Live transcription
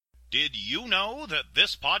Did you know that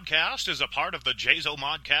this podcast is a part of the Jazo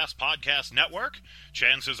Modcast Podcast Network?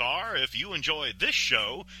 Chances are, if you enjoy this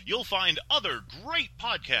show, you'll find other great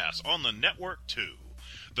podcasts on the network too.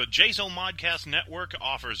 The Jazo Modcast Network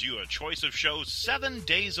offers you a choice of shows 7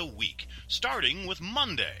 days a week, starting with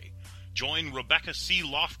Monday. Join Rebecca C.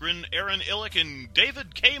 Lofgren, Aaron Illick, and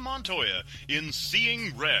David K. Montoya in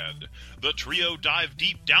Seeing Red. The trio dive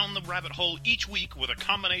deep down the rabbit hole each week with a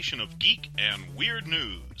combination of geek and weird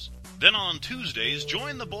news. Then on Tuesdays,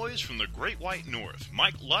 join the boys from the Great White North,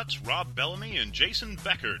 Mike Lutz, Rob Bellamy, and Jason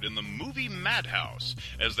Beckert in the movie Madhouse,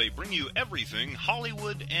 as they bring you everything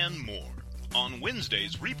Hollywood and more. On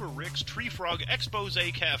Wednesdays, Reaper Rick's Tree Frog Expose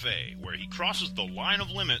Cafe, where he crosses the line of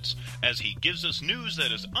limits as he gives us news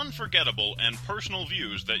that is unforgettable and personal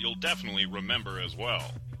views that you'll definitely remember as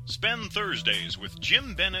well. Spend Thursdays with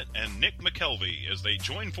Jim Bennett and Nick McKelvey as they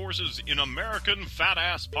join forces in American Fat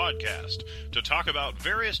Ass Podcast to talk about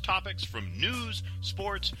various topics from news,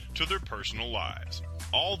 sports, to their personal lives.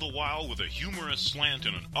 All the while with a humorous slant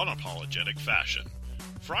in an unapologetic fashion.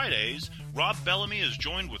 Fridays, Rob Bellamy is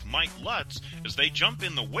joined with Mike Lutz as they jump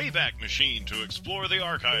in the Wayback Machine to explore the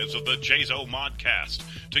archives of the Jazo Modcast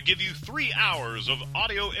to give you 3 hours of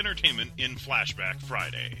audio entertainment in Flashback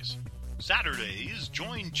Fridays. Saturdays,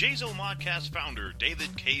 join Jazo Modcast founder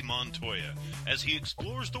David K. Montoya as he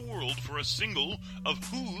explores the world for a single of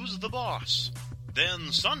Who's the Boss?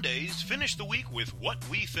 Then Sundays, finish the week with What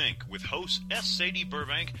We Think with hosts S. Sadie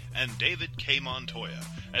Burbank and David K. Montoya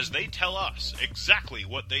as they tell us exactly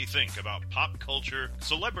what they think about pop culture,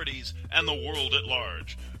 celebrities, and the world at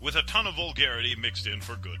large, with a ton of vulgarity mixed in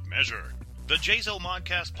for good measure. The Jazo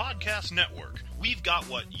Modcast Podcast Network. We've got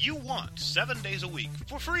what you want 7 days a week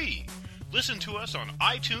for free. Listen to us on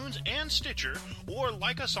iTunes and Stitcher, or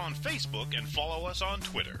like us on Facebook and follow us on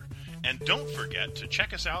Twitter. And don't forget to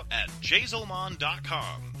check us out at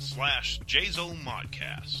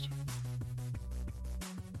jazomon.com/JazoModcast.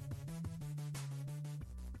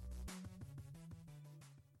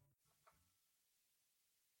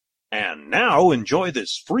 And now enjoy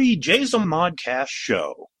this free Jazo Modcast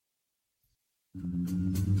show.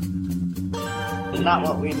 Not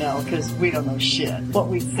what we know, because we don't know shit. What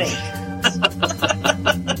we think.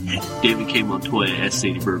 David K. Montoya, S.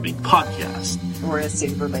 Sadie Burbank Podcast. Or S.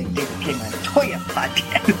 Sadie Burbank, David K. Montoya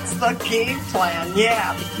Podcast. It's the game plan,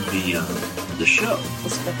 yeah. The show.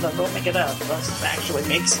 Don't make it up. Let's actually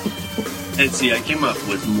make some. And see, I came up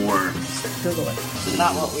with more. Google it.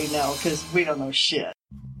 Not what we know, because we don't know shit.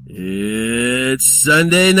 It's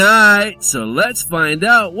Sunday night, so let's find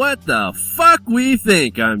out what the fuck we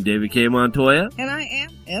think. I'm David K. Montoya. And I am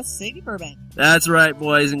S. Sadie Burbank. That's right,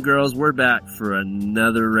 boys and girls. We're back for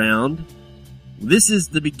another round. This is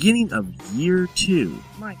the beginning of year 2.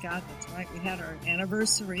 My God, that's right. We had our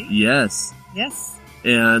anniversary. Yes. Yes.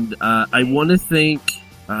 And I want to thank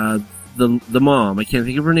the mom. I can't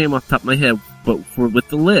think of her name off the top of my head, but with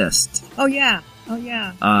the list. Oh, yeah. Oh,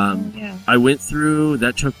 yeah. Yeah. I went through,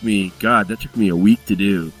 that took me a week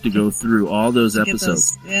to go through all those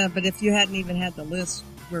episodes. Yeah, but if you hadn't even had the list,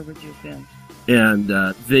 where would you have been? And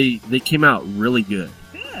they came out really good.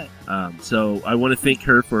 Good. So I want to thank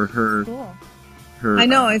her for her. Cool. Her. I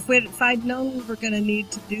know. If I'd known we were going to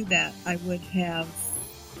need to do that, I would have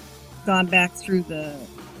gone back through the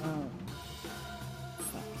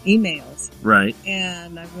emails. Right.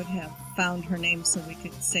 And I would have found her name so we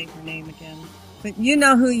could say her name again. But you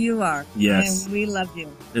know who you are. Yes. And we love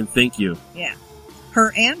you. And thank you. Yeah.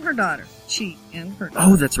 Her and her daughter. She and her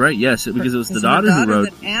daughter. Oh, that's right. Yes, because it was the daughter who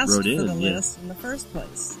wrote that asked in. for the list in the first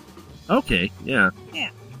place. Okay. Yeah.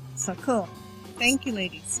 Yeah. So cool. Thank you,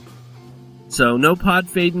 ladies. So no pod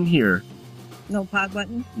fading here. No pod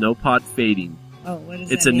button? No pod fading. Oh, what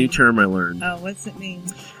does It's that a mean? new term I learned. Oh, what's it mean?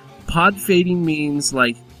 Pod fading means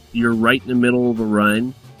like you're right in the middle of a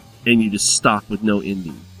run and you just stop with no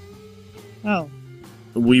ending. Oh.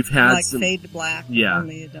 We've had like some fade to black. Yeah.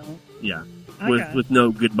 Only you don't. Yeah. Okay. With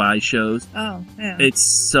no goodbye shows. Oh, yeah. It's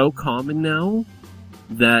so common now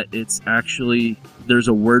that it's actually, there's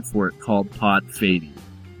a word for it called pod fading.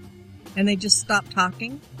 And they just stop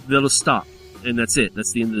talking? They'll stop. And that's it.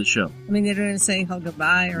 That's the end of the show. I mean, they don't even say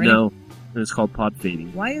goodbye or anything? No. And it's called pod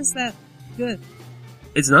fading. Why is that good?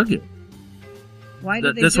 It's not good. Why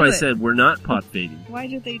do they That's do why it? I said we're not pod fading. Why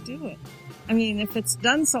do they do it? I mean, if it's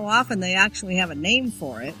done so often they actually have a name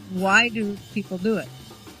for it, why do people do it?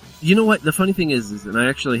 You know what? The funny thing is, and I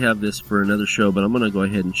actually have this for another show, but I'm going to go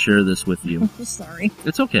ahead and share this with you. Sorry.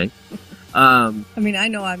 It's okay. I mean, I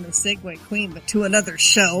know I'm a segue queen, but to another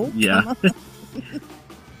show? Yeah.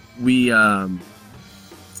 We,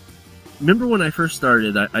 remember when I first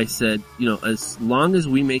started, I said, as long as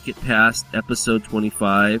we make it past episode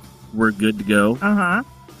 25, we're good to go. Uh-huh.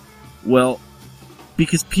 Well,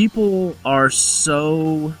 because people are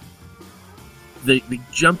so... They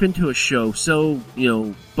jump into a show so,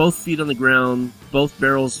 both feet on the ground, both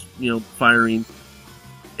barrels, firing,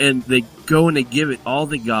 and they go and they give it all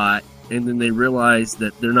they got, and then they realize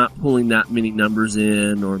that they're not pulling that many numbers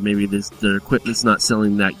in, or maybe their equipment's not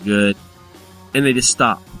selling that good, and they just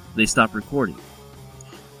stop. They stop recording.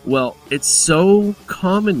 Well, it's so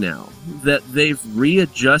common now that they've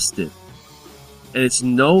readjusted, and it's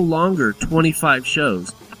no longer 25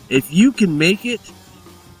 shows. If you can make it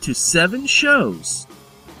to 7 shows,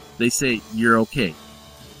 they say you're okay.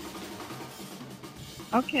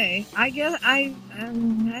 Okay, I guess I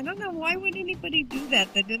don't know, why would anybody do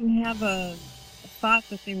that didn't have a thought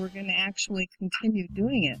that they were going to actually continue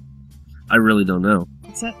doing it? I really don't know.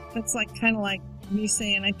 That's like kind of like me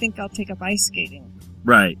saying, I think I'll take up ice skating.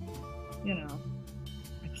 Right. I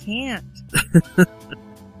can't.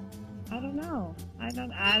 I don't know. I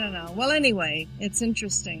don't know. Well, anyway, it's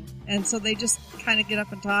interesting. And so they just kind of get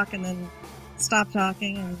up and talk and then stop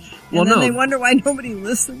talking and then they wonder why nobody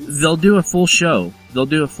listens. They'll do a full show. They'll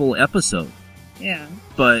do a full episode. Yeah.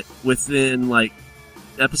 But within like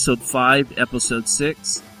episode 5, episode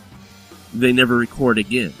 6, they never record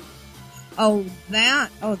again. Oh,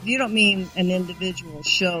 you don't mean an individual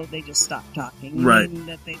show, they just stop talking. You right. mean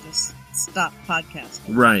that they just stop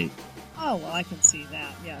podcasting. Right. Oh, well, I can see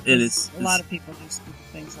that, yeah. And a lot of people do stupid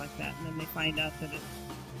things like that, and then they find out that it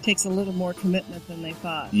takes a little more commitment than they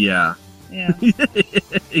thought. Yeah. Yeah.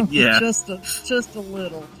 Yeah. Just a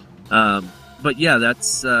little. But yeah,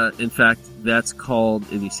 that's, in fact, that's called,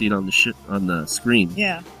 and you see it on the screen.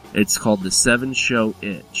 Yeah. It's called the 7-show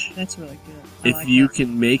itch. That's really good. If you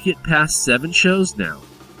can make it past 7 shows now,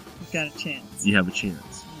 you've got a chance. You have a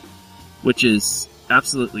chance. Which is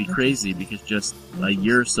absolutely crazy because just a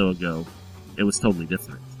year or so ago, it was totally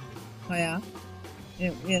different. Oh, yeah?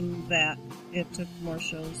 In that it took more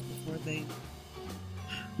shows before they...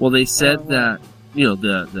 Well, they said that,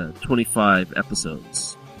 the 25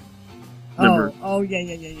 episodes. Yeah.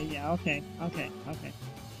 Okay.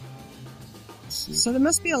 So there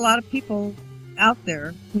must be a lot of people out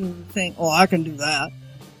there who think, oh, I can do that,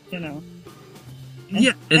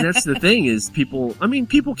 Yeah, and that's the thing is people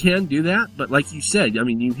can do that, but like you said,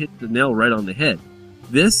 you hit the nail right on the head.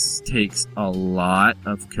 This takes a lot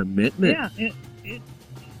of commitment. Yeah, it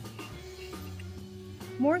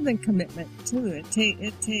more than commitment too.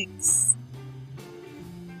 It takes.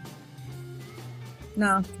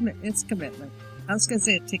 No, it's commitment. I was gonna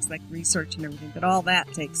say it takes like research and everything, but all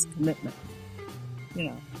that takes commitment.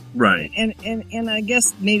 Right. And I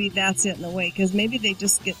guess maybe that's it in a way, because maybe they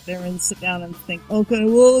just get there and sit down and think, okay,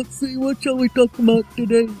 well, let's see, what shall we talk about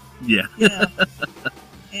today? Yeah. Yeah.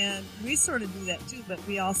 And we sort of do that too, but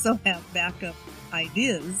we also have backup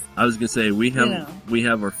ideas. I was gonna say we have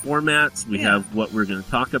our formats, we have what we're gonna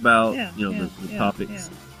talk about, the topics,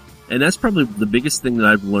 and that's probably the biggest thing that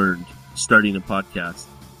I've learned starting a podcast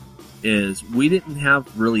is we didn't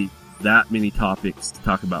have really that many topics to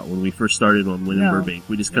talk about when we first started on Win in Burbank.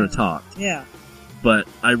 We just kind of talked. Yeah. But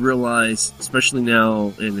I realized, especially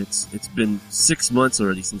now, and it's been 6 months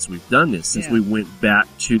already since we've done this, since we went back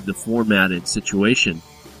to the formatted situation.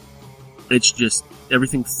 It's just,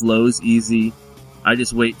 everything flows easy. I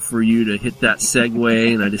just wait for you to hit that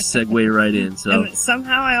segue, and I just segue right in. So and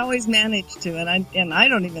somehow I always manage to, and I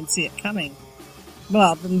don't even see it coming.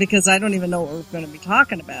 Well, because I don't even know what we're going to be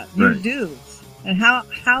talking about. You do. And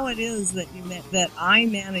how it is that that I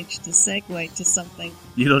managed to segue to something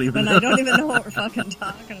you don't even know. I don't even know what we're fucking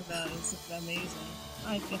talking about is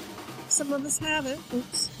amazing. Some of us have it.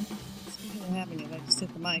 Oops. Speaking of having it, I just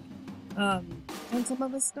hit the mic. And some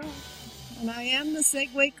of us don't. And I am the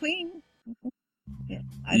segue queen. Yeah,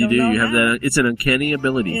 you do. You have that. It's an uncanny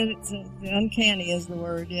ability. Uncanny is the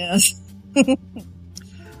word. Yes.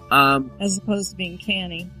 As opposed to being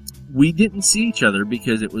canny. We didn't see each other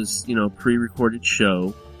because it was, pre-recorded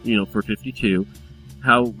show, for 52.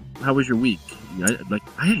 How was your week? I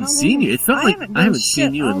haven't seen you. It felt like I haven't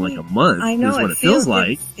seen you in like a month. I know. Is what it feels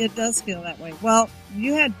like. It does feel that way. Well,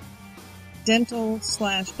 you had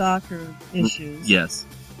dental/doctor issues. Yes.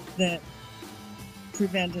 That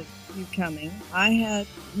prevented you coming. I had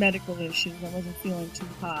medical issues. I wasn't feeling too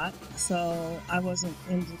hot, so I wasn't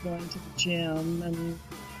into going to the gym, and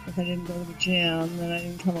if I didn't go to the gym, then I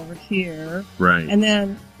didn't come over here. Right. And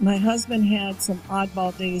then my husband had some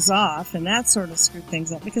oddball days off, and that sort of screwed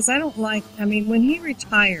things up, because I don't like, when he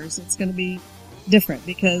retires, it's going to be different,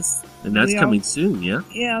 because... And that's coming soon, yeah?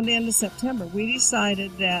 Yeah, on the end of September. We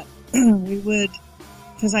decided that we would,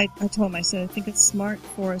 because I told him, I said, I think it's smart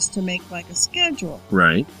for us to make like a schedule.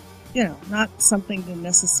 Right. not something to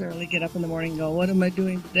necessarily get up in the morning and go, what am I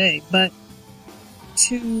doing today? But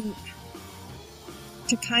to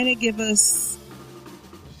kind of give us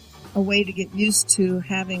a way to get used to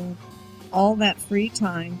having all that free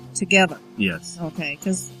time together. Yes. Okay,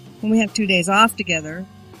 because when we have 2 days off together,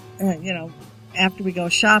 after we go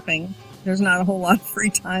shopping, there's not a whole lot of free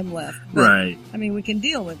time left. But, right. I mean, we can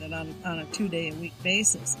deal with it on a 2-day-a-week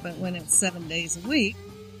basis, but when it's 7 days a week,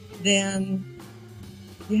 then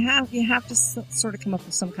you have to sort of come up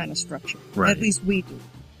with some kind of structure. Right. At least we do.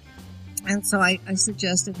 And so I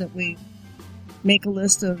suggested that we make a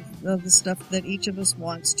list of the stuff that each of us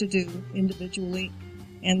wants to do individually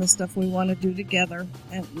and the stuff we want to do together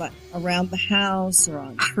and like around the house or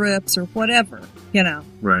on trips or whatever,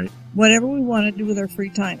 Right. Whatever we want to do with our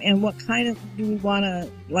free time. And what kind of do we want to,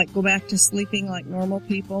 like, go back to sleeping like normal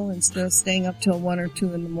people instead of staying up till 1 or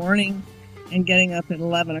 2 in the morning and getting up at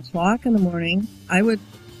 11 o'clock in the morning. I would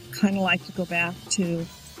kind of like to go back to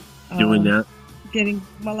doing that.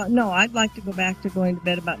 I'd like to go back to going to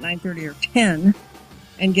bed about 9:30 or 10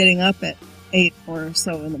 and getting up at 8 or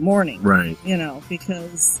so in the morning. Right.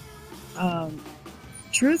 Because,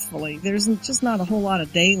 truthfully, there's just not a whole lot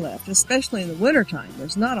of day left, especially in the wintertime.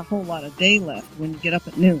 There's not a whole lot of day left when you get up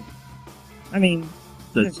at noon. I mean,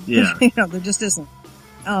 there just isn't.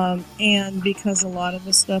 And because a lot of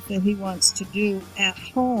the stuff that he wants to do at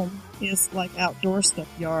home is like outdoor stuff,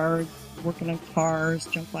 yard, working on cars,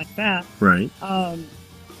 junk like that. Right.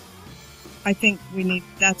 I think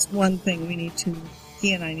that's one thing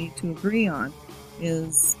he and I need to agree on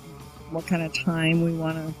is what kind of time we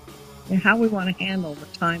want to, how we want to handle the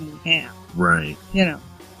time we have. Right.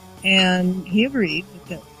 And he agreed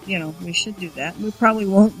that, we should do that. We probably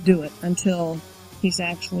won't do it until he's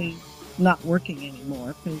actually not working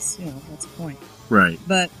anymore because, that's the point. Right.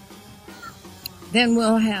 But then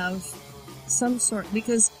we'll have some sort,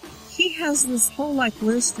 because he has this whole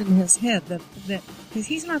list in his head that because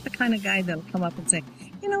he's not the kind of guy that'll come up and say,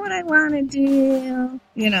 you know what I want to do,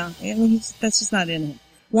 and that's just not in him.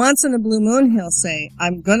 Once in a blue moon, he'll say,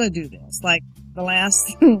 I'm gonna do this. Like the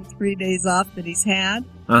last 3 days off that he's had,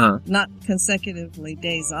 not consecutively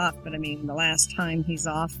days off, but I mean the last time he's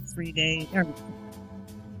off 3 days, or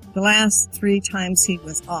the last 3 times he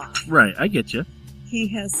was off. Right, I get you. He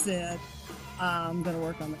has said, I'm gonna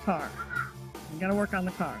work on the car. I'm gonna work on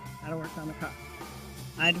the car. Gotta work on the car.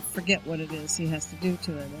 I forget what it is he has to do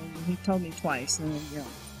to it. And he told me twice, and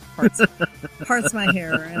parts my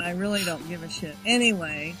hair, and I really don't give a shit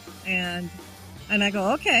anyway. And I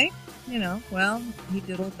go, okay, well, he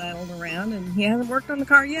diddled-daddled around, and he hasn't worked on the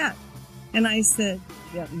car yet. And I said,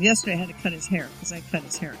 yesterday I had to cut his hair, because I cut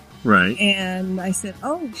his hair. Right. And I said,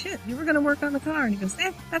 oh, shit, you were going to work on the car. And he goes,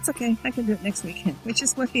 that's okay. I can do it next weekend, which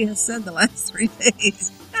is what he has said the last 3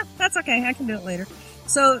 days. That's okay. I can do it later.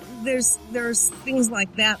 So there's things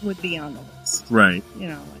like that would be on the list. Right.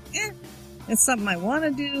 It's something I want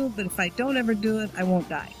to do, but if I don't ever do it, I won't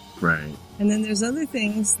die. Right. And then there's other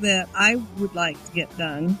things that I would like to get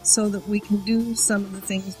done so that we can do some of the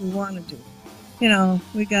things we want to do.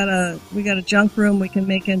 We got a junk room we can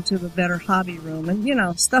make into a better hobby room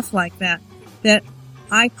and, stuff like that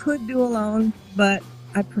I could do alone, but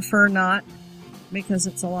I prefer not because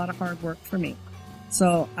it's a lot of hard work for me.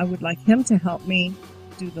 So I would like him to help me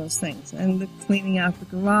do those things. And the cleaning out the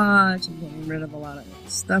garage and getting rid of a lot of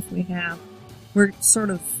stuff we have. We're sort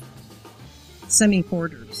of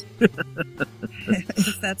semi-hoarders,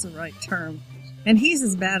 if that's a right term. And he's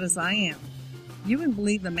as bad as I am. You wouldn't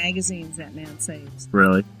believe the magazines that man saves.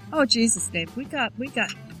 Really? Oh, Jesus, Dave. We got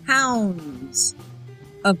pounds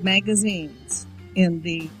of magazines in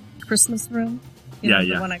the Christmas room.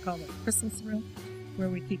 The one I call the Christmas room, where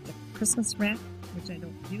we keep the Christmas wrap, which I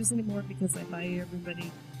don't use anymore because I buy everybody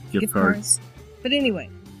gift cards. But anyway,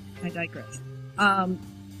 I digress.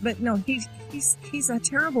 But no, he's a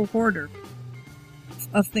terrible hoarder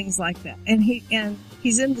of things like that. And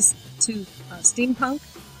he's into steampunk.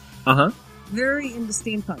 Very into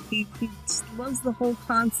steampunk. He loves the whole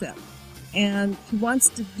concept. And he wants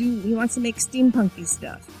to make steampunky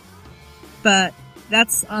stuff. But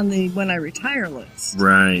that's on the when I retire list.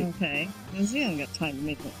 Right. Okay. Because he ain't got time to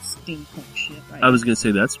make that steampunk shit right I was going to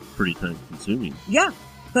say that's pretty time consuming. Yeah.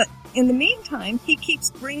 But in the meantime, he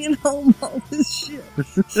keeps bringing home all this shit.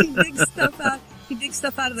 He digs stuff out. He digs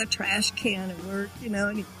stuff out of the trash can at work,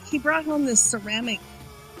 and he brought home this ceramic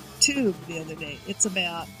tube the other day. It's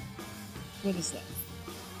about, what is that?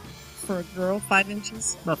 For a girl, 5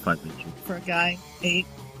 inches? About 5 inches. For a guy, 8?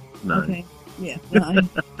 9. Okay. Yeah, 9.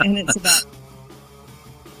 And it's about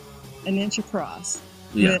an inch across.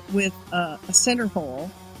 Yeah. With a center hole,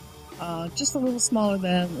 just a little smaller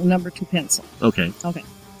than a number 2 pencil. Okay. Okay.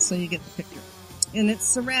 So you get the picture. And it's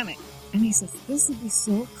ceramic. And he says, this would be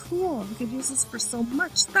so cool. You could use this for so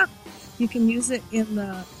much stuff. You can use it in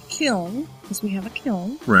the kiln, because we have a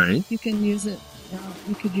kiln. Right. You can use it,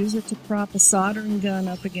 you could use it to prop a soldering gun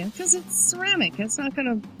up again, because it's ceramic. It's not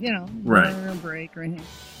going to, Right. burn or break or anything.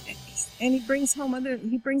 And he brings home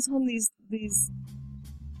these,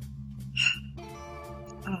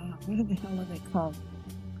 what the hell are they called?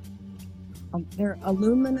 They're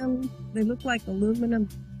aluminum, they look like aluminum,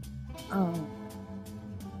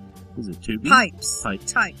 Is it tubing? pipes.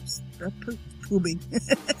 Pipes. Types. Tubing.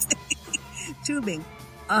 Tubing.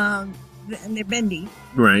 And they're bendy.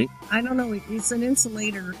 Right. I don't know. It's an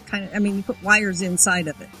insulator kind of, you put wires inside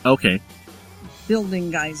of it. Okay.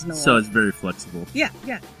 Building guys know. So it's very flexible. Yeah.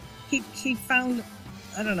 He found,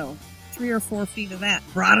 I don't know, 3 or 4 feet of that,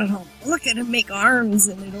 brought it home. Look at him make arms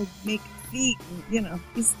and it'll make feet. And,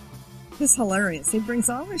 he's hilarious. He brings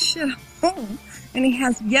all this shit home and he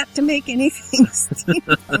has yet to make anything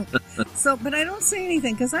steampunk. So, but I don't say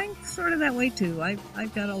anything because I'm sort of that way too.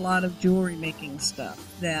 I've got a lot of jewelry making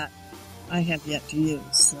stuff that I have yet to use.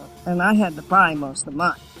 So, and I had to buy most of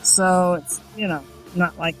mine. So it's,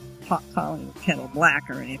 not like pot calling the kettle black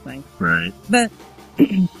or anything. Right. But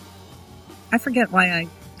I forget why I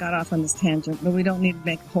got off on this tangent, but we don't need to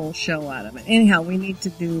make a whole show out of it. Anyhow, we need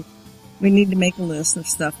to make a list of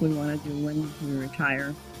stuff we want to do when we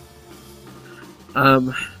retire.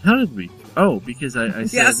 How did we? Oh, because I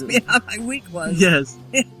said... You asked me how my week was. Yes.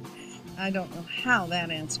 I don't know how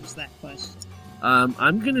that answers that question.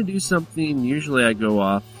 I'm gonna do something, usually I go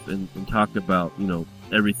off and talk about,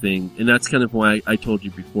 everything, and that's kind of why I told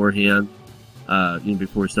you beforehand,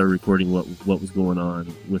 before we started recording what was going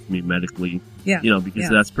on with me medically. Yeah. Because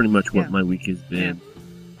that's pretty much what my week has been.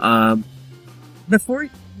 Yeah. Before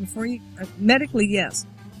you, medically, yes,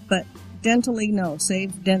 but dentally, no.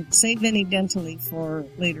 Save any dentally for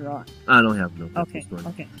later on. I don't have no Okay. story.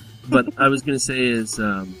 Okay. But I was gonna say is,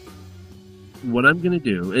 what I'm gonna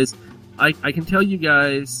do is, I can tell you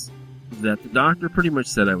guys that the doctor pretty much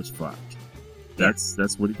said I was fucked.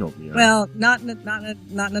 That's what he told me. Well, not in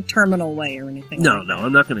a terminal way or anything. No, like no, that.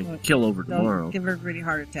 I'm not going to kill over Don't tomorrow. give everybody a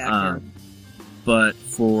heart attack. But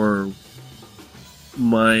for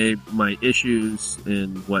my issues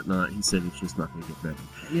and whatnot, he said it's just not going to get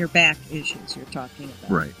better. Your back issues you're talking about.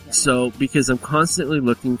 Right. Yeah. So, because I'm constantly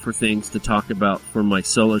looking for things to talk about for my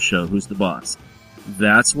solo show, Who's the Boss?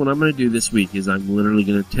 That's what I'm going to do this week, is I'm literally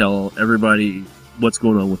going to tell everybody what's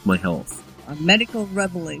going on with my health. A medical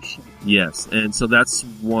revelation. Yes, and so that's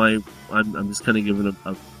why I'm just kind of giving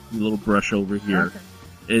a little brush over here, Okay.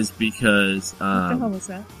 is because... What the hell was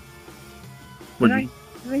that? Did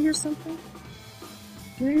I hear something?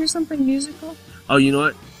 Did I hear something musical? Oh, you know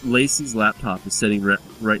what? Lacey's laptop is sitting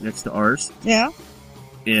right next to ours, Yeah?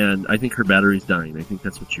 and I think her battery's dying. I think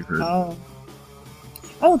that's what you heard.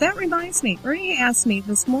 Oh, that reminds me. Ernie asked me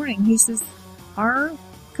this morning, he says, our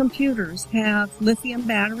computers have lithium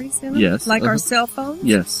batteries in them? Yes. Like our cell phones?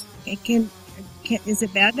 Yes. Is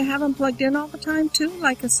it bad to have them plugged in all the time, too,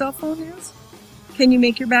 like a cell phone is? Can you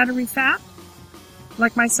make your battery fat?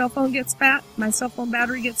 Like my cell phone gets fat? My cell phone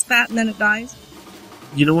battery gets fat and then it dies?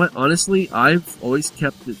 You know what? Honestly, I've always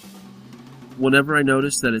kept it... Whenever I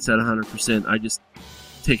notice that it's at 100%, I just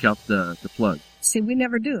take out the plug. See, we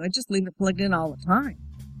never do. I just leave it plugged in all the time.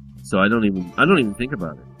 So I don't even think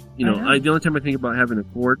about it. The only time I think about having a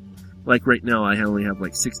cord, like right now, I only have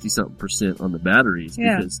like 60-something% on the batteries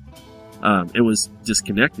because it was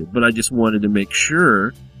disconnected. But I just wanted to make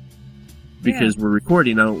sure, because we're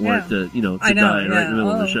recording, I don't want it to, die right in the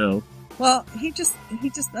middle of the show. Well, he just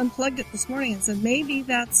unplugged it this morning and said maybe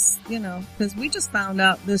that's, because we just found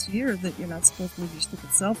out this year that you're not supposed to leave your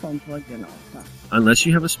stupid cell phone plugged in all the time. Unless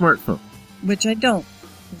you have a smartphone. Which I don't,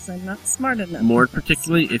 because I'm not smart enough. More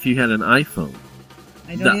particularly if you had an iPhone.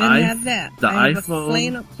 I don't even have that. I have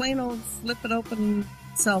iPhone, a plain old flip it open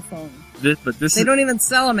cell phone. They don't even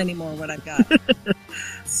sell them anymore, what I've got.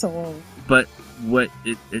 So. But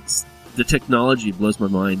it's the technology blows my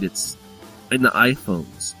mind. It's in the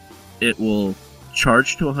iPhones. It will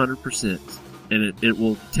charge to 100%, and it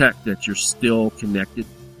will detect that you're still connected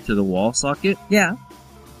to the wall socket. Yeah.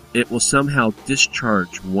 It will somehow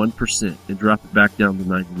discharge 1% and drop it back down to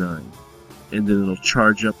 99. And then it'll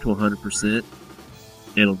charge up to 100%.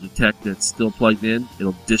 It'll detect that it's still plugged in.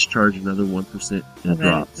 It'll discharge another 1% and it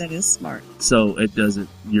drops. That is smart. So it doesn't,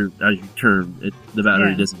 as you turn, the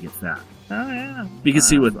battery doesn't get fat. Oh, yeah. Because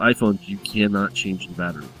see, with iPhones, you cannot change the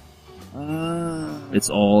battery. It's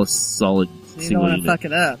all a solid so you single don't want unit. to fuck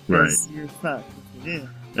it up. Right. You're fucked if you do.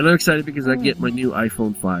 And I'm excited because I get my new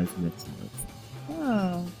iPhone 5 next month.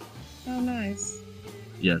 Oh, how nice.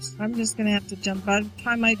 Yes. I'm just going to have to jump. By the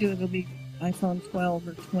time I do, it'll be iPhone 12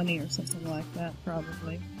 or 20 or something like that,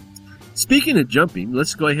 probably. Speaking of jumping,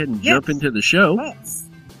 let's go ahead and jump into the show. Yes.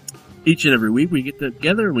 Each and every week we get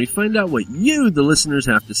together and we find out what you, the listeners,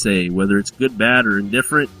 have to say, whether it's good, bad, or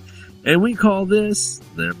indifferent. And we call this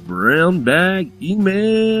the Brown Bag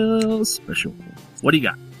Email Special. What do you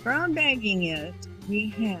got? Brown bagging it, we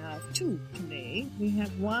have 2 today. We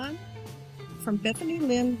have one from Bethany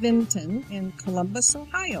Lynn Vinton in Columbus,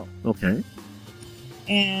 Ohio. Okay.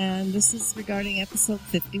 And this is regarding episode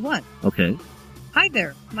 51. Okay. Hi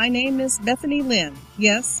there. My name is Bethany Lynn.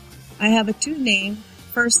 Yes, I have a 2-name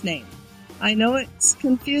first name. I know it's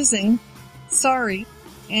confusing. Sorry.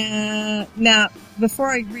 And now, before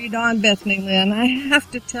I read on, Bethany Lynn, I have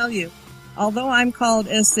to tell you, although I'm called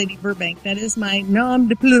S. Sadie Burbank, that is my nom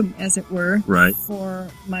de plume, as it were, Right. for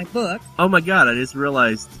my book. Oh my God, I just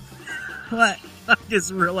realized. What? I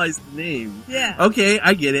just realized the name. Yeah. Okay,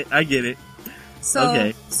 I get it. So,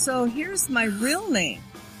 Okay. So here's my real name.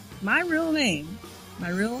 My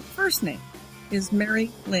real first name is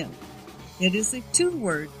Mary Lynn. It is a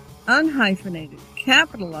 2-word, unhyphenated,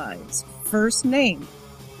 capitalized first name.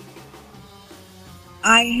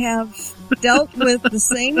 I have dealt with the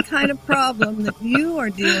same kind of problem that you are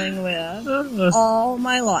dealing with all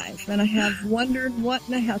my life. And I have wondered what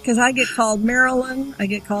in the hell, because I get called Marilyn, I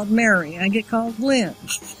get called Mary, I get called Lynn,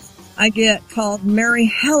 I get called Mary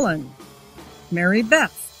Helen, Mary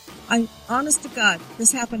Beth. Honest to God,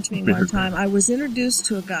 this happened to me one time. I was introduced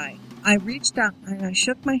to a guy. I reached out and I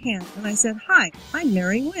shook my hand and I said, "Hi, I'm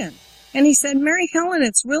Mary Lynn." And he said, "Mary Helen,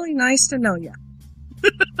 it's really nice to know you."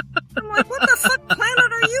 I'm like, what the fuck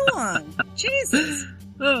planet are you on? Jesus.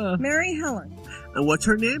 Mary Helen. And what's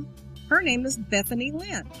her name? Her name is Bethany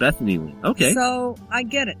Lynn. Bethany Lynn. Okay. So I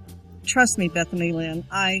get it. Trust me, Bethany Lynn.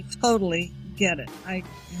 I totally get it. I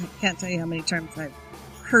can't tell you how many times I've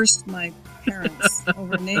cursed my parents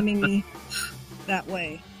over naming me that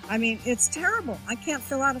way. I mean, it's terrible. I can't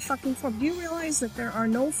fill out a fucking form. Do you realize that there are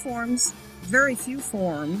no forms, very few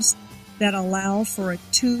forms, that allow for a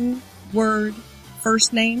 2-word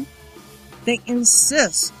first name? They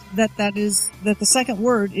insist that the second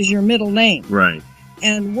word is your middle name. Right.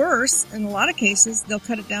 And worse, in a lot of cases, they'll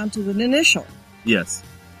cut it down to an initial. Yes.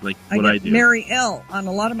 Like what I get do. Mary L on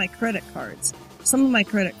a lot of my credit cards. Some of my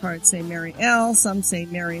credit cards say Mary L, some say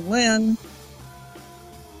Mary Lynn.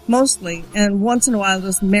 Mostly, and once in a while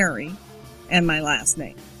just Mary and my last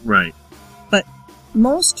name. Right. But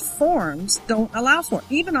most forms don't allow for it.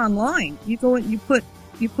 Even online, you go and you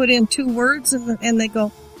put in 2 words and they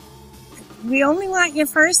go, "We only want your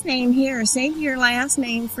first name here. Save your last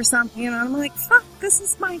name for something." And I'm like, fuck, this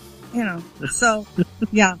is my, So,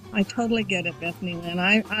 yeah, I totally get it, Bethany Lynn.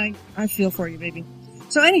 I feel for you, baby.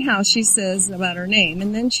 So anyhow, she says about her name,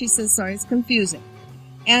 and then she says, sorry, it's confusing.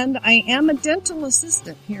 And I am a dental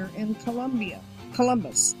assistant here in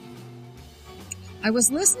Columbus. I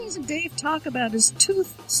was listening to Dave talk about his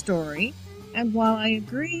tooth story, and while I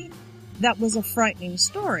agree that was a frightening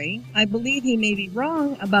story, I believe he may be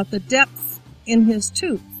wrong about the depth in his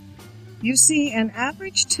tooth. You see, an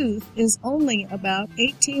average tooth is only about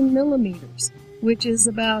 18 millimeters, which is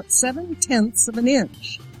about 7/10 of an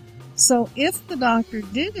inch. So if the doctor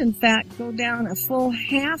did in fact go down a full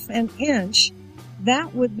half an inch,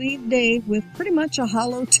 that would leave Dave with pretty much a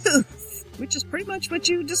hollow tooth, which is pretty much what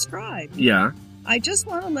you described. Yeah. I just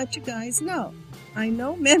want to let you guys know. I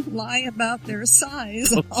know men lie about their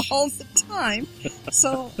size all the time,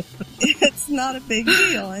 so it's not a big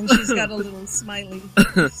deal. And she's got a little smiley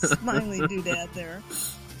doodad there.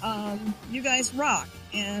 You guys rock,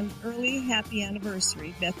 and early happy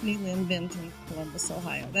anniversary, Bethany Lynn Vinton, Columbus,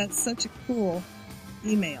 Ohio. That's such a cool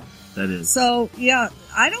email. That is. So yeah,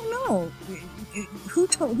 I don't know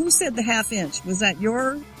who said the half inch. Was that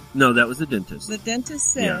your? No, that was the dentist. The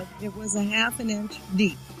dentist said it was a half an inch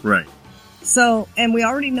deep. Right. So, and we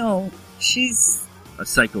already know she's a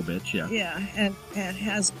psycho bitch, yeah. Yeah, and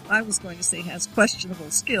has, I was going to say has questionable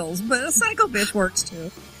skills, but a psycho bitch works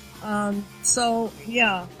too. So,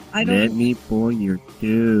 yeah, I don't... Let me pull your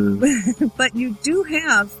tooth. But you do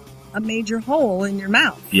have a major hole in your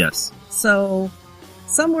mouth. Yes. So,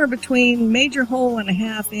 somewhere between major hole and a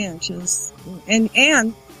half inch is...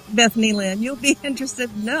 And Bethany Lynn, you'll be interested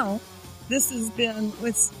to know, this has been,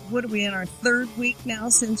 what are we in, our 3rd week now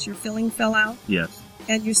since your filling fell out? Yes.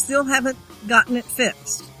 And you still haven't gotten it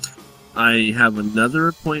fixed. I have another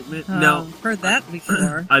appointment. Now, heard that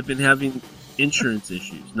before. I've been having insurance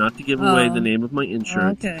issues. Not to give away the name of my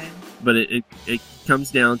insurance. Okay. But it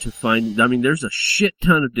comes down to there's a shit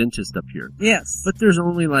ton of dentists up here. Yes. But there's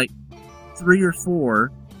only like 3 or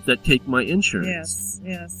 4 that take my insurance.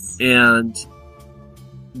 Yes. And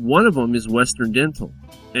one of them is Western Dental,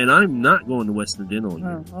 and I'm not going to Western Dental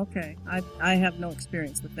again. Oh, okay. I have no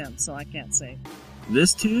experience with them, so I can't say.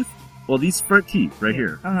 This tooth, well, these front teeth right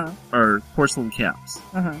here are porcelain caps.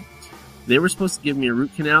 They were supposed to give me a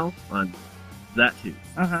root canal on that tooth.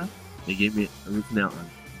 They gave me a root canal on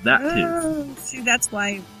that tooth. See, that's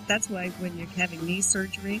why when you're having knee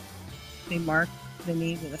surgery, they mark the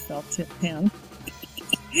knee with a felt tip pen.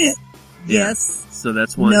 Yes. So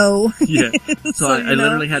that's one. No. Yeah. So I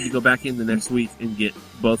literally had to go back in the next week and get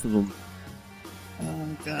both of them.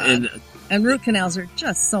 Oh God. And root canals are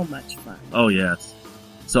just so much fun. Oh yes.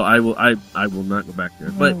 So I will not go back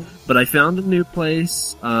there. But I found a new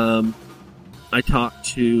place. I talked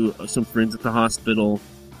to some friends at the hospital,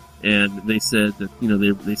 and they said that, you know,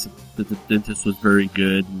 they said that the dentist was very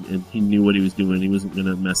good and he knew what he was doing. He wasn't going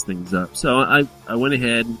to mess things up. So I went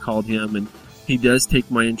ahead and called him, and he does take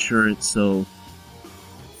my insurance. So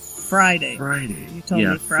Friday. You told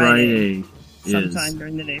me Friday. Sometime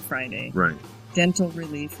during the day, Friday. Right. Dental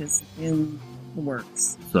relief is in the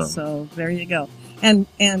works. So there you go. And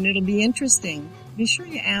it'll be interesting. Be sure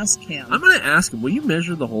you ask him. I'm going to ask him, will you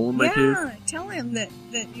measure the hole in my tooth? Yeah, tell him that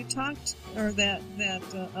you talked, or that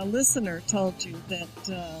a listener told you that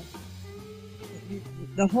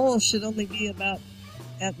the hole should only be about,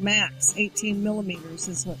 at max, 18 millimeters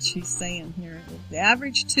is what she's saying here. The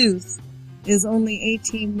average tooth is only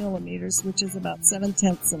 18 millimeters, which is about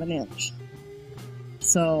 7/10 of an inch.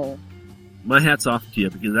 So. My hat's off to you,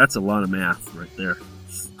 because that's a lot of math right there.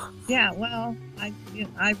 Yeah, well,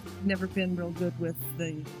 I've never been real good with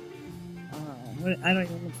the, I don't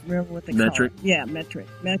even remember what they call it. Yeah, metric.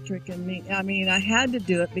 And me. I mean, I had to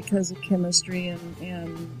do it because of chemistry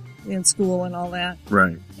and in school and all that.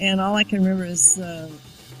 Right. And all I can remember is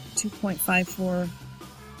 2.54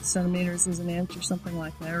 centimeters is an inch or something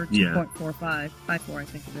like that, or 2.54, I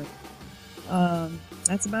think it is.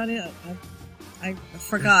 That's about it. I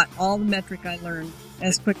forgot all the metric I learned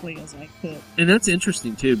as quickly as I could. And that's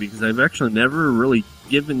interesting, too, because I've actually never really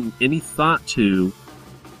given any thought to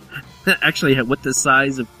actually what the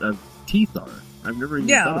size of teeth are. I've never even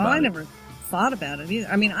thought about it. I never thought about it either.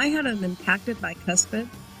 I mean, I had an impacted bicuspid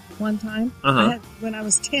one time. When I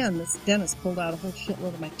was 10, this dentist pulled out a whole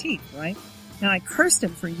shitload of my teeth, right? And I cursed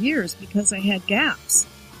him for years because I had gaps.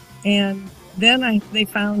 And then they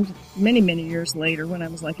found many years later, when I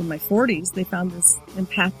was like in my 40s, they found this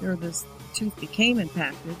this tooth became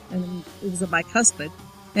impacted, and it was a bicuspid,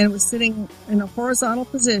 and it was sitting in a horizontal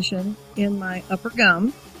position in my upper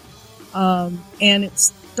gum, and it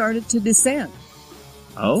started to descend.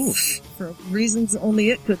 Oh. For reasons only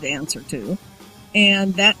it could answer to.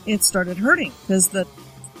 And that it started hurting because the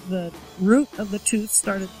root of the tooth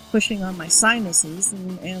started pushing on my sinuses,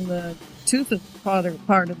 and the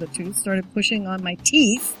part of the tooth started pushing on my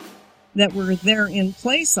teeth that were there in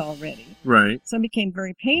place already. Right. So it became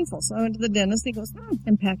very painful. So I went to the dentist. He goes,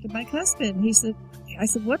 impacted bicuspid. And I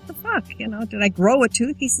said, what the fuck? You know, did I grow a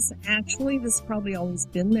tooth? He says, actually, this has probably always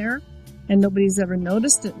been there, and nobody's ever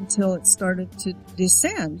noticed it until it started to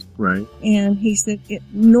descend. Right. And he said, it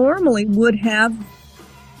normally would have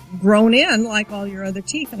grown in like all your other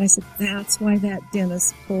teeth. And I said, that's why that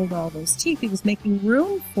dentist pulled all those teeth. He was making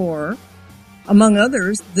room for, among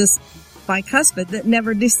others, this bicuspid that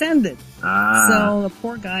never descended. So the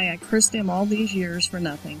poor guy, I cursed him all these years for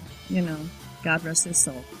nothing. You know, God rest his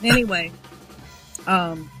soul. Anyway,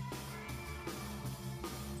 I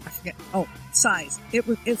forget. Oh, size.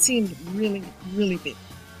 It seemed really, really big.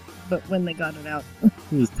 But when they got it out, it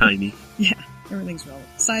was tiny. Yeah, everything's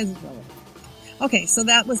relevant. Size is relevant. Okay, so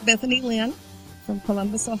that was Bethany Lynn from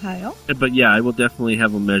Columbus, Ohio. But yeah, I will definitely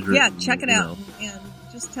have him measure. Yeah, check it out, and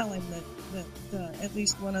just tell him that at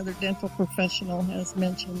least one other dental professional has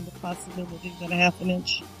mentioned the possibility that a half an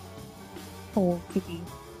inch hole could be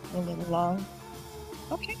a little long.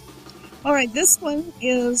 Okay. All right, this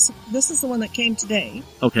is the one that came today.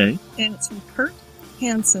 Okay. And it's from Kurt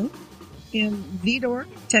Hansen in Vidor,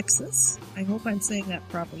 Texas. I hope I'm saying that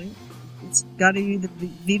properly. It's got to either be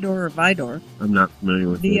Vidor or Vidor. I'm not familiar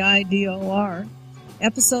with it. Vidor.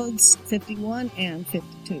 Episodes 51 and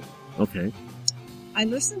 52. Okay. I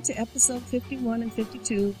listened to episode 51 and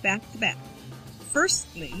 52 back to back.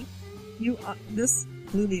 Firstly, this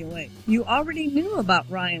blew me away. You already knew about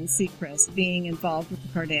Ryan Seacrest being involved with the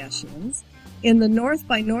Kardashians. In the North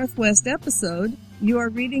by Northwest episode, you are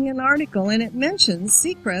reading an article and it mentions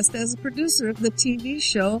Seacrest as a producer of the TV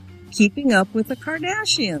show Keeping Up with the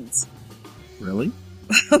Kardashians. Really?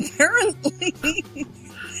 Apparently.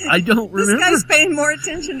 I don't remember. This guy's paying more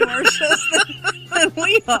attention to our shows than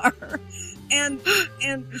we are. And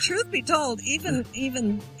truth be told,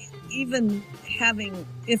 even even having,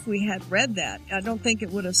 if we had read that, I don't think it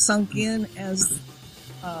would have sunk in as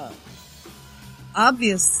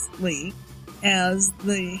obviously as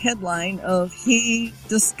the headline of he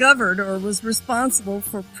discovered or was responsible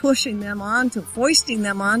for foisting them onto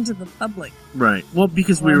the public. Right. Well,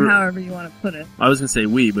 because or however you want to put it. I was going to say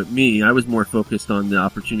we, but me, I was more focused on the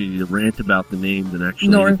opportunity to rant about the name than actually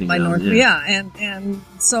North anything by else. North. Yeah, and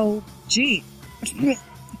so, gee,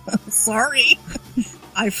 sorry,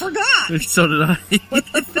 I forgot. So did I. What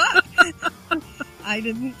the fuck? I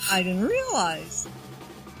didn't realize.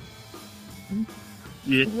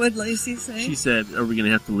 Yeah. What'd Lacey say? She said, "Are we going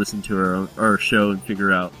to have to listen to our show and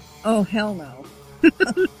figure out?" Oh, hell no.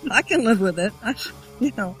 I can live with it.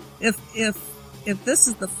 If this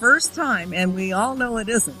is the first time, and we all know it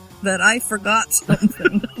isn't, that I forgot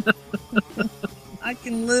something, I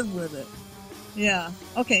can live with it. Yeah.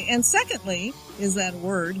 Okay. And secondly, is that a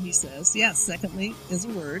word? He says. Yes. Secondly is a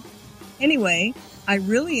word. Anyway, I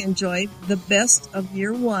really enjoyed the best of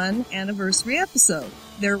year 1 anniversary episode.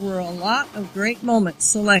 There were a lot of great moments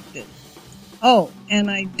selected. Oh,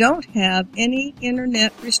 and I don't have any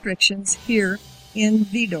internet restrictions here in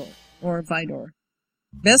Vidor, or Vidor.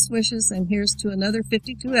 Best wishes, and here's to another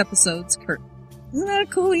 52 episodes, Kurt. Isn't that a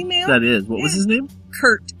cool email? That is. What was his name?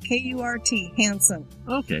 Kurt, K-U-R-T, Hansen.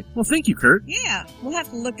 Okay. Well, thank you, Kurt. Yeah, we'll have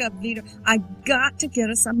to look up Vidor. I got to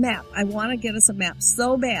get us a map. I want to get us a map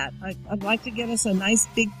so bad. I'd like to get us a nice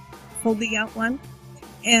big folding out one.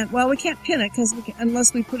 And, well, we can't pin it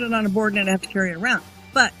unless we put it on a board and I'd have to carry it around.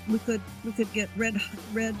 But we could get red,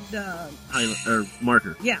 or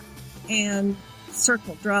marker. Yeah. And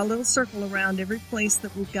draw a little circle around every place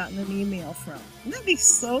that we've gotten an email from. That'd be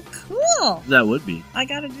so cool. That would be. I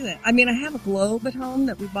gotta do that. I mean, I have a globe at home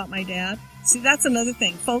that we bought my dad. See, that's another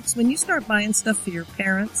thing. Folks, when you start buying stuff for your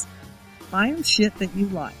parents, buy them shit that you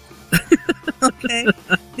like. Okay?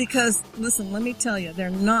 Because, listen, let me tell you,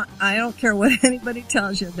 I don't care what anybody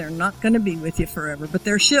tells you, they're not gonna be with you forever, but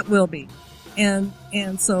their shit will be. And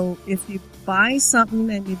so if you buy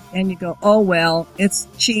something and you go, oh well, it's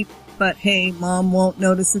cheap, but hey, mom won't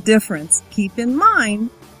notice the difference. Keep in mind,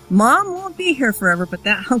 mom won't be here forever, but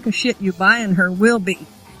that hunk of shit you buying her will be.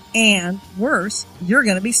 And worse, you're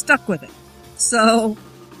gonna be stuck with it. So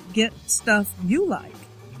get stuff you like,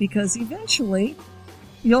 because eventually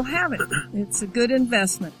you'll have it. It's a good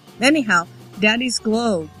investment. Anyhow, Daddy's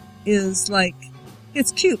globe is like,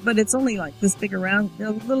 it's cute, but it's only like this big around,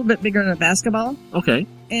 a little bit bigger than a basketball. Okay.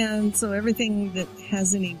 And so everything that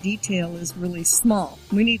has any detail is really small.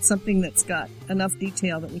 We need something that's got enough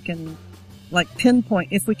detail that we can, like, pinpoint.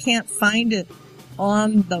 If we can't find it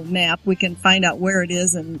on the map, we can find out where it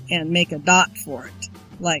is and make a dot for it.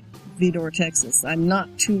 Like Vidor, Texas. I'm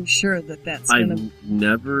not too sure that's gonna...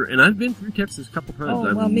 I've been through Texas a couple times.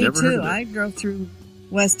 Oh, well, me too. I drove through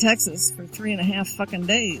West Texas for 3.5 fucking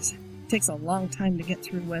days. Takes a long time to get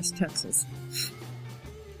through West Texas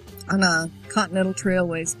on a Continental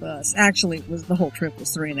Trailways bus. Actually, the whole trip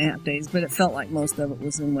was 3.5 days, but it felt like most of it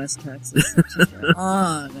was in West Texas. Just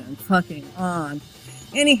on and fucking on.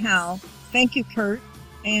 Anyhow, thank you, Kurt.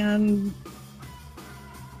 And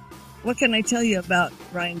what can I tell you about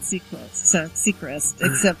Ryan Seacrest?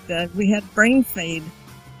 Except that we had brain fade,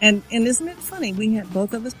 and isn't it funny? We had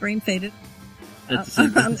both of us brain faded at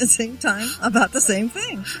the same time about the same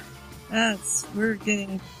thing.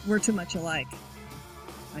 We're too much alike,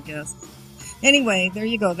 I guess. Anyway, there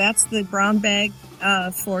you go. That's the brown bag,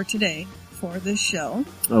 for today, for this show.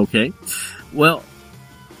 Okay. Well,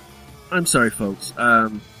 I'm sorry, folks.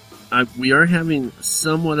 We are having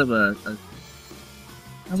somewhat of a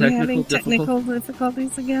Are we having technical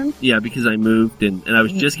difficulties again? Yeah, because I moved and I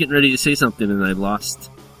was just getting ready to say something and I lost...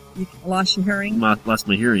 You lost your hearing? Lost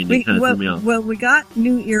my hearing. It kind of threw me off. Well, we got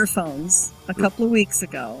new earphones a couple of weeks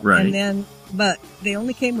ago. Right. But they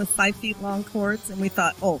only came with 5 feet long cords, and we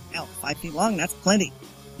thought, oh, hell, 5 feet long, that's plenty.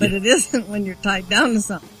 But It isn't when you're tied down to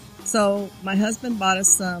something. So my husband bought us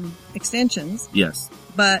some extensions. Yes.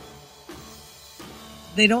 But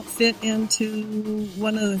they don't fit into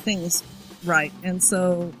one of the things right. And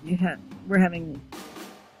so we're having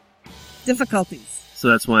difficulties. So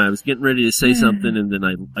that's why I was getting ready to say something, and then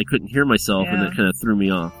I couldn't hear myself, and that kind of threw me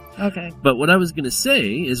off. Okay. But what I was going to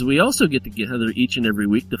say is we also get together each and every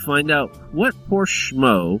week to find out what poor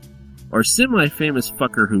schmo or semi-famous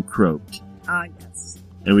fucker who croaked. Ah, yes.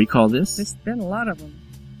 And we call this... There's been a lot of them.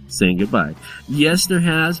 Saying goodbye. Yes, there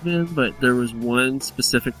has been, but there was one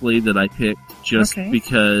specifically that I picked just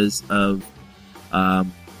because of...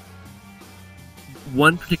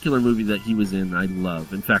 one particular movie that he was in I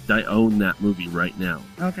love. In fact, I own that movie right now.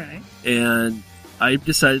 Okay. And I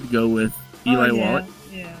decided to go with Eli Wallach.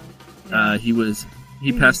 Yeah. He was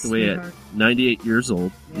He passed away at 98 years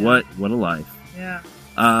old. Yeah. What a life. Yeah.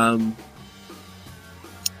 I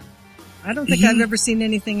don't think I've ever seen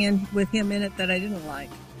anything with him in it that I didn't like.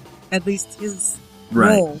 At least his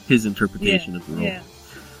role. His interpretation of the role. Yeah.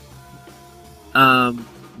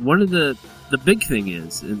 One of the big thing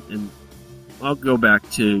is, and I'll go back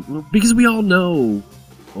to, because we all know,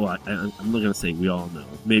 well, I'm not going to say we all know,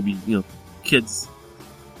 maybe, kids,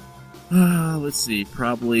 let's see,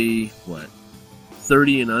 probably,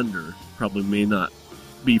 30 and under probably may not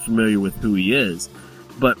be familiar with who he is.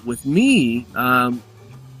 But with me,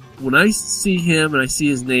 when I see him and I see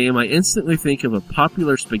his name, I instantly think of a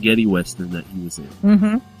popular spaghetti western that he was in.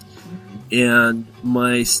 Mm-hmm. And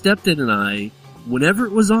my stepdad and I, whenever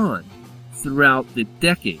it was on, throughout the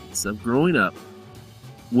decades of growing up,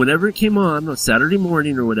 whenever it came on Saturday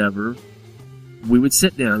morning or whatever, we would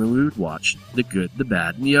sit down and we would watch The Good, the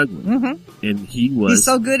Bad, and the Ugly. Mm-hmm. And he's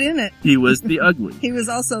so good in it. He was the ugly. He was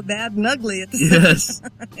also bad and ugly at the same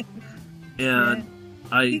time.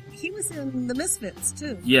 And he was in The Misfits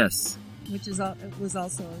too. Yes. Which was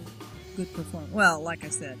also a good performance. Well, like I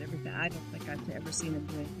said, everything. I don't think I've ever seen him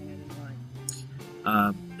do anything I didn't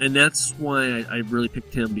like. And that's why I really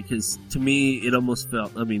picked him, because to me it almost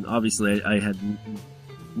felt, obviously I had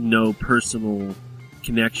no personal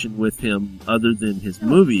connection with him other than his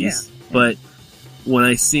movies, but when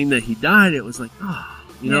I seen that he died, it was like,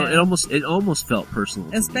 it almost felt personal.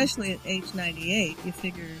 Especially at age 98, you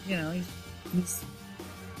figure, he's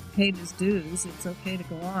paid his dues. It's okay to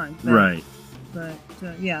go on. But, right. But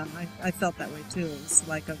I felt that way too. It's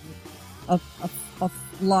like a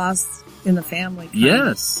loss in the family.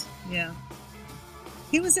 Yes. Yeah.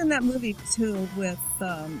 He was in that movie too with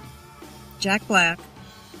Jack Black,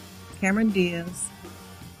 Cameron Diaz,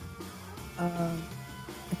 I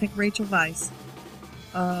think Rachel Weisz,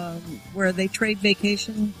 where they trade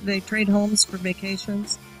homes for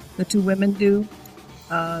vacations. The two women do,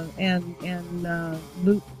 and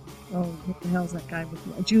Luke. Oh, what the hell's that guy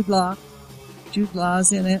with Jude Law? Jude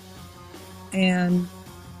Law's in it, and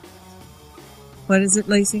what is it,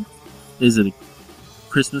 Lacey? Is it a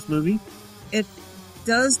Christmas movie? It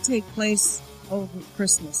does take place over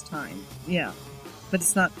Christmas time, yeah, but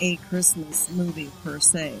it's not a Christmas movie per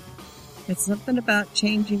se. It's something about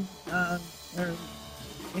changing or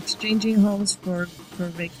exchanging homes for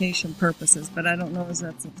vacation purposes, but I don't know if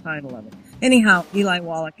that's the title of it. Anyhow, Eli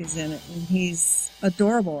Wallach is in it, and he's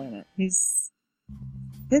adorable in it.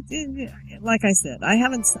 Like I said, I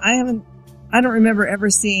don't remember ever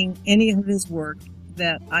seeing any of his work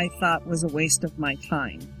that I thought was a waste of my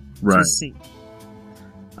time to see.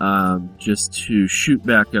 Just to shoot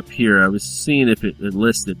back up here, I was seeing if it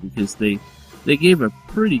listed, because they gave a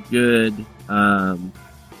pretty good,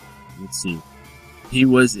 let's see. He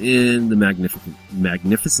was in the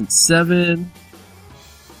Magnificent Seven,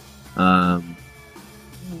 and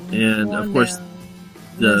of course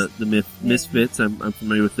the Misfits. I'm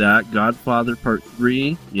familiar with that. Godfather Part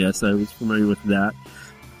 3. Yes, I was familiar with that.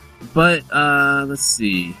 But let's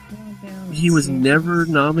see. He was never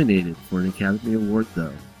nominated for an Academy Award,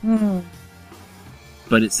 though.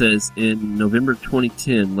 But it says in November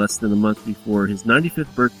 2010, less than a month before his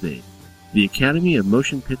 95th birthday, the Academy of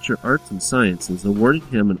Motion Picture Arts and Sciences awarded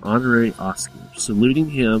him an honorary Oscar, saluting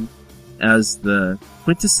him as the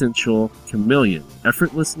quintessential chameleon,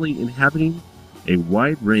 effortlessly inhabiting a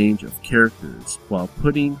wide range of characters while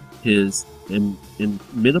putting his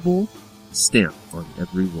inimitable stamp on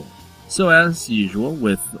every role. So as usual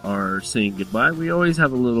with our saying goodbye, we always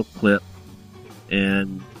have a little clip,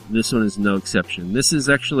 and this one is no exception. This is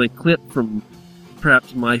actually a clip from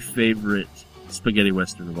perhaps my favorite spaghetti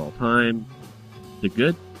western of all time, The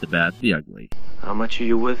Good, the Bad, the Ugly. How much are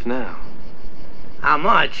you worth now? How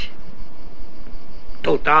much?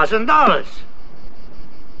 $2,000.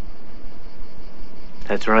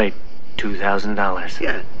 That's right, $2,000.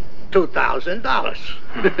 Yeah, $2,000.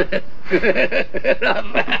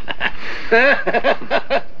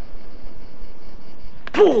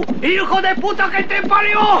 Pooh, hijo de puta que te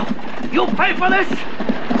parió! You pay for this!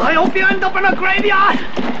 I hope you end up in a graveyard!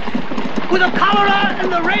 With the cholera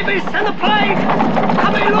and the rabies and the plague!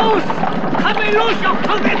 Cut me loose! Cut me loose, you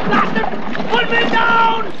filthy bastard! Put me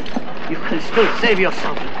down! You can still save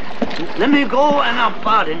yourself. Let me go and I'll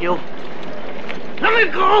pardon you. Let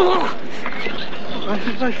me go!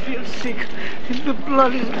 I feel sick. The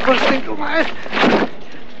blood is bursting to my head.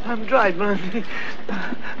 I'm dried, man.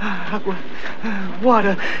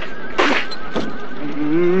 Water.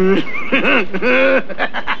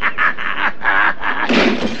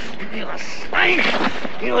 You swine!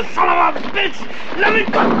 You son of a bitch! Let me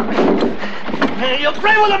go! You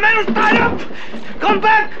play with a man who's tied up! Come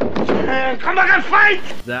back! Come back and fight!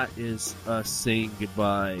 That is us saying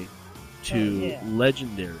goodbye to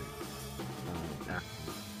legendary actors.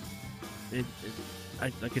 And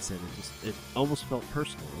like I said, it almost felt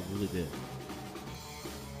personal. It really did.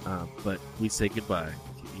 But we say goodbye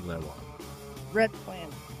to Eli Wallach. Red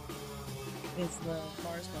Planet is the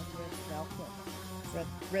Mars one with Val Kilmer.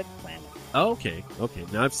 Red Planet. Oh, okay.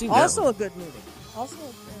 Now I've seen also that a good movie. Also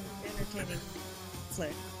an entertaining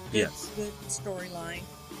flick. Good, Yes. Good storyline.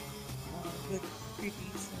 Good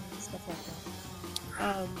creepies and stuff like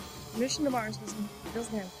that. Mission to Mars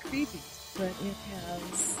doesn't have creepies, but it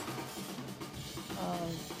has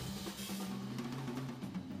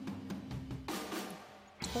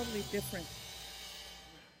totally different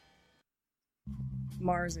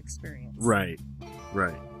Mars experience. Right.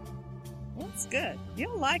 Well, it's good.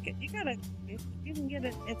 You'll like it. You can get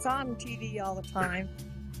it. It's on TV all the time,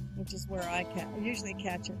 which is where I usually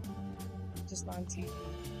catch it, just on TV.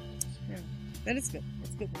 Yeah. But it's good.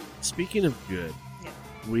 It's good. Speaking of good, Yeah.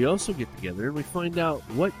 we also get together and we find out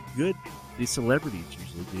what good these celebrities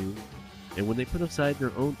usually do, and when they put aside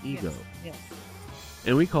their own ego. Yes.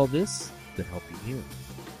 And we call this the helping hand.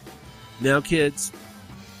 Now, kids,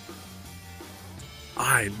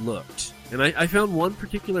 I looked, and I found one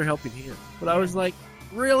particular helping hand, but I was like,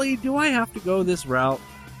 really? Do I have to go this route?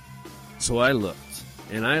 So I looked,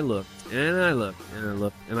 and I looked, and I looked, and I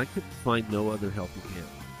looked, and I couldn't find no other helping hand.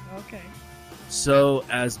 Okay. So,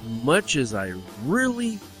 as much as I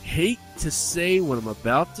really hate to say what I'm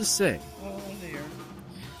about to say, Oh dear.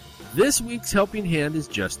 this week's helping hand is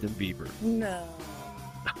Justin Bieber. No.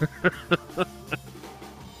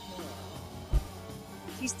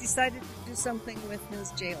 He's decided to do something with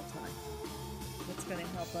his jail time that's going to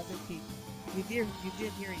help other people. You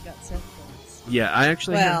did hear he got sentenced. Yeah, I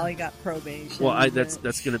actually. He got probation. Well, that's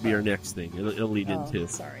going to be our next thing. It'll lead Oh, into.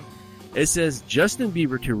 sorry. It says Justin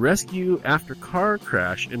Bieber to rescue after car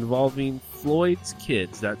crash involving Floyd's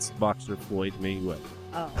kids. That's boxer Floyd Mayweather.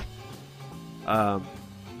 Oh.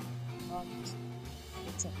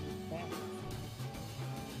 It's something like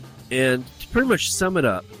that. And to pretty much sum it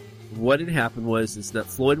up, what had happened is that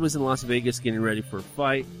Floyd was in Las Vegas getting ready for a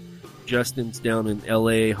fight. Justin's down in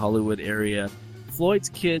L.A., Hollywood area. Floyd's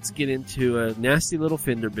kids get into a nasty little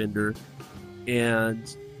fender bender, and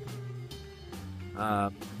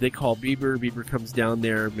they call Bieber. Bieber comes down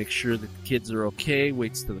there, makes sure that the kids are okay,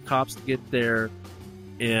 waits till the cops to get there,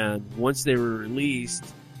 and once they were released,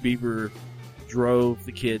 Bieber drove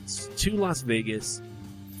the kids to Las Vegas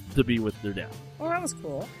to be with their dad. Oh, that was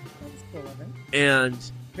cool. That was cool of him.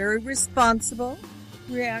 And Very responsible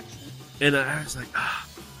reaction. I was like,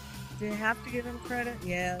 Do you have to give him credit?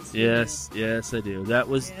 Yes. yes, I do. That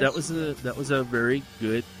was Yes, that was a very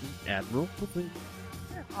good, admirable thing.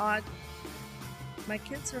 Isn't that odd? My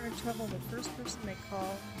kids are in trouble. The first person they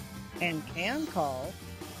call and can call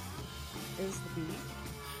is the bee.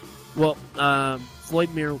 Well, Floyd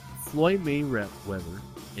Mayweather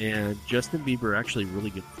and Justin Bieber are actually really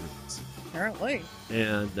good friends. Apparently.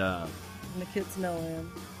 And And the kids know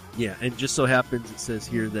him. yeah, and just so happens it says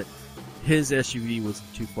here that his SUV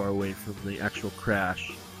wasn't too far away from the actual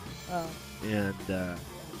crash, Oh. and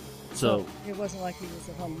so it wasn't like he was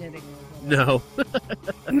at home knitting or no,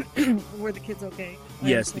 whatever. Were the kids okay?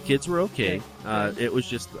 yes, the kids were okay. Good. It was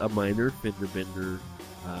just a minor fender bender,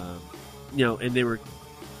 and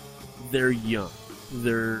they're young,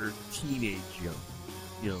 they're teenage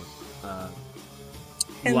young,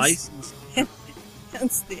 Hence- licensed.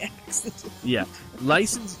 Hence the accident. Yeah,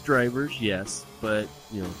 licensed drivers, yes, but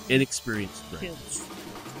inexperienced drivers. Kids.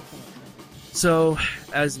 So,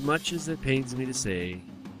 as much as it pains me to say,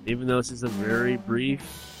 even though this is a very brief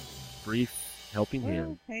helping Well,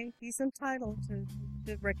 hand, hey, he's entitled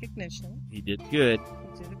to recognition. he did good.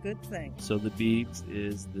 He did a good thing. So the Biebs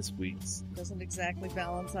is this week's. Doesn't exactly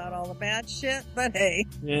balance out all the bad shit, but hey.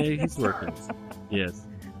 Yeah, he's working. Yes,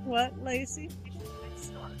 What, Lacey?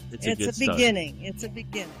 it's a good It's a start. beginning. It's a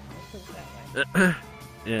beginning. Let's put it that way.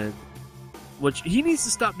 And which he needs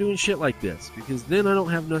to stop doing shit like this, because then I don't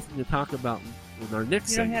have nothing to talk about in our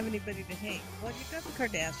next You don't segment. have anybody to hate. Well, you've got the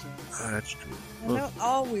Kardashians. That's true. And there'll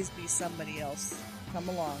always be somebody else come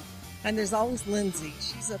along. And there's always Lindsay.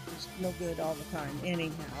 She's up to no good all the time,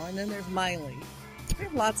 anyhow. And then there's Miley. We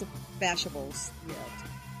have lots of bashables yet.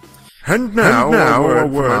 And now a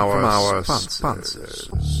word from our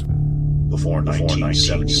sponsors. Before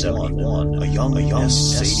 1971, a young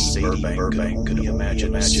Sadie Burbank could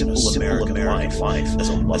imagine a simple American life as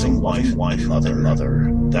a loving wife and mother.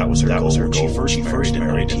 That was her goal when she first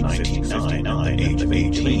married in 1959 at the age of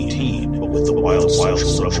 18. But with the wild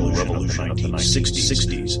social revolution of the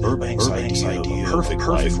 1960s, Burbank's idea of a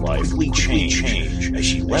perfect life quickly changed as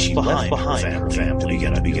she left behind her family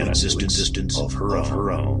to begin an existence of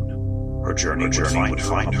her own. Her journey would find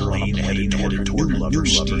her on a plane headed toward a lover,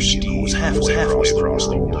 Steve, who was halfway across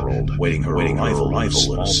the world, waiting her arrival in a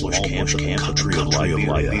small bush camp in the country of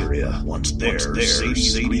Liberia. Once there,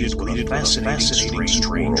 Sadie is greeted with a fascinating,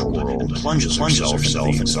 strange world and plunges herself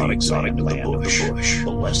into the exotic land of the bush.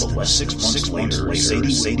 But less than 6 months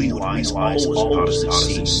later, Sadie lies all as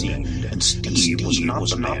it seemed, and Steve was not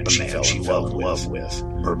the man she fell in love with.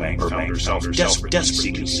 Burbank found herself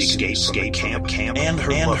desperately seeking escape from camp and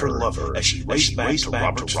her lover as she raced back to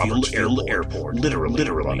Roberts Field Airport, literally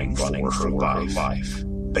running for her life.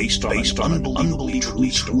 Based on an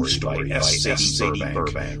unbelievably true story by Sadie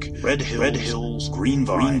Burbank, Red Hills, Green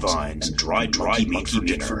Vines, and Dried Meat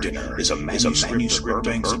for Dinner is a manuscript of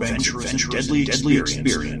Burbank's adventurous and deadly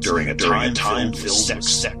experience during a time filled with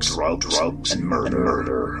sex, drugs, and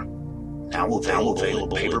murder. Now available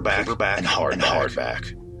paperback and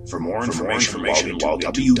hardback. For more information, log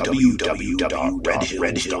into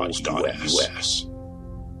www.redhills.us.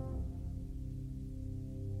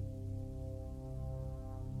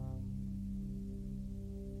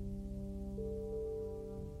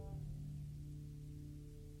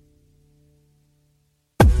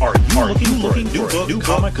 Are you looking for a new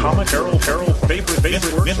book, comic, Carol, favorite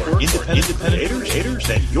independent creators?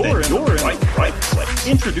 Then you're in the right place.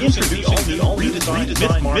 Introducing the all redesigned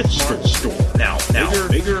MythMart store. Now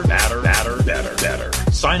bigger, badder.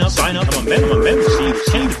 Sign up, become a member,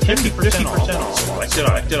 receive 10% off. Like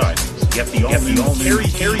did I? Get the all Harry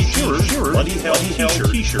Shearer Bloody Hell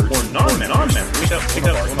t-shirt, or non-members pick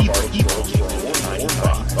up one of our ebooks for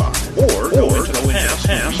 $4.95. Or to the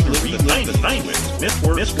past to read the 90s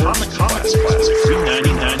MythWorks Comic Classic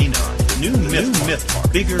 $3.99. The new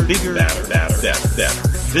MythMart. Bigger, badder.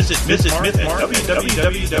 Visit MythMart at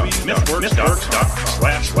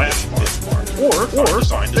www.mythworks.com/MythMart or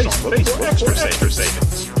find us on Facebook for extra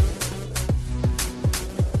savings.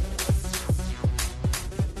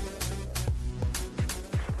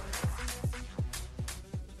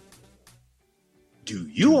 Do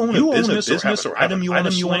you own a business or item you want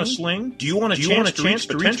to sling? Do you want a chance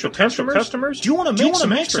to reach potential customers? Do you want to make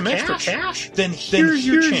some extra cash? Then here's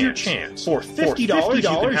your chance. For $50, you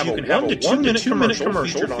can have a 1 to 2 minute commercial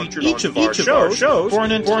featured on each of our shows for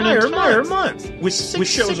an entire month. With 6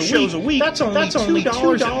 shows a week, that's only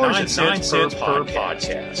 $2.09 per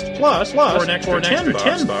podcast. Plus, for an extra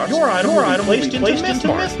 $10, your item will be placed into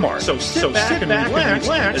MythMart. So sit back and relax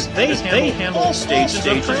as they handle all stages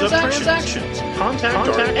of transactions. Contact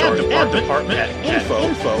our ad department at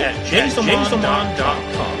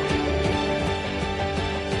info@jaysamon.com.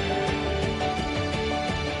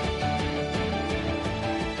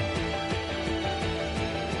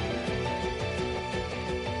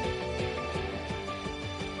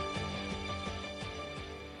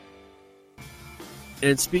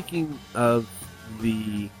 And speaking of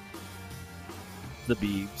the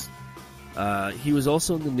Biebs, he was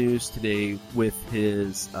also in the news today with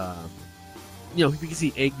his, because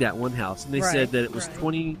he egged that one house, and they said that it was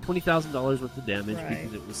 $20,000 worth of damage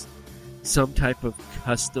because it was some type of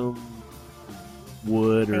custom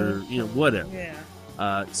wood or whatever. Yeah.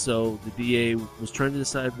 So the DA was trying to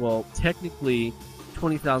decide. Well, technically,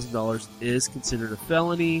 $20,000 is considered a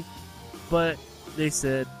felony, but they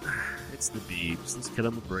said it's the Biebs. Let's cut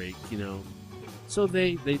him a break, So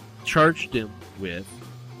they charged him with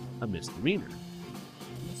a misdemeanor.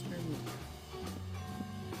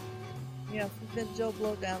 Yeah, if then Joe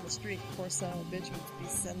Blow down the street, poor son of a bitch would be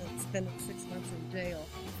spending 6 months in jail.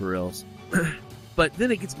 For else. But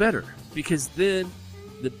then it gets better, because then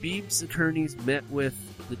the Biebs attorneys met with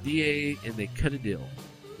the DA and they cut a deal.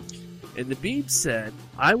 And the Biebs said,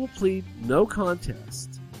 I will plead no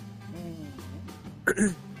contest.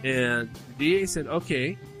 And the DA said,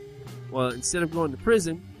 okay, well, instead of going to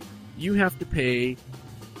prison, you have to pay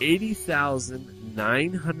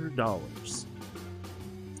 $80,900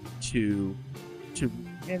 to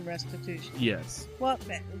in restitution. Yes. What?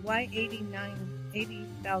 Why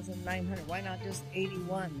 $80,900? Why not just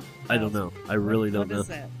 $81,000? I don't know. I really don't know. What is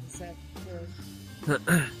that? Is that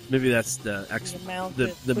the maybe that's the amount the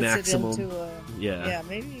puts maximum. It into yeah. Yeah,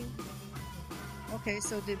 maybe. Okay,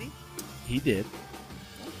 so did he? He did.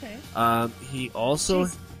 Okay. He also.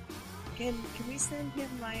 Can we send him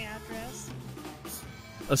my address?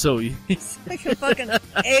 So I can fucking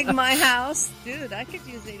egg my house. Dude, I could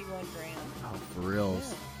use 81 grand. oh, for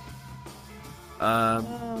reals.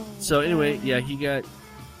 Yeah. So anyway, God. yeah, he got.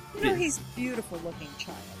 You know, he's a beautiful looking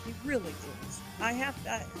child. He really is. I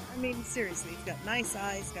mean, seriously, he's got nice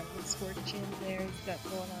eyes, he's got a little squirt chin there, he's got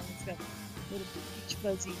going on, he's got a little peach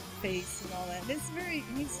fuzzy face and all that.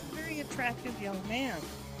 He's a very attractive young man.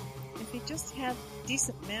 If he just had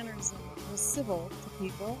decent manners and was civil to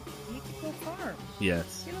people, he could go far.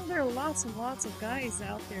 Yes. You know, there are lots and lots of guys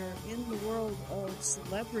out there in the world of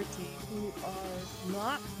celebrity who are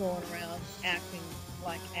not going around acting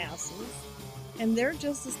like asses. And they're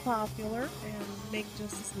just as popular and make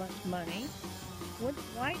just as much money.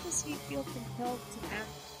 Why does he feel compelled to act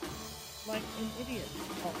like an idiot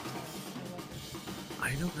all the time?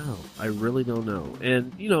 I don't know. I really don't know.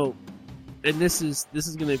 And you know, and this is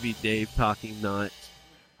going to be Dave talking, not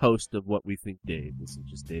host of What We Think Dave. This is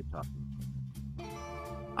just Dave talking.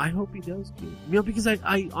 I hope he does, kid. You know, because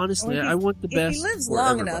I honestly, I want the best. If he lives for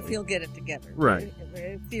long everybody. enough, he'll get it together. Right.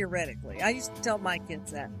 Theoretically. I used to tell my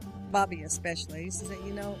kids that. Bobby especially. I used to say,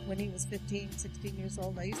 you know, when he was 15, 16 years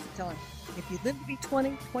old, I used to tell him, if you live to be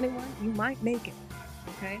 20, 21, you might make it.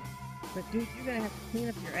 Okay? But dude, you're going to have to clean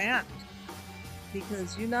up your act.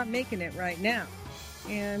 Because you're not making it right now.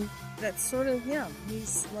 And that's sort of him.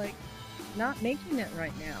 He's like, not making it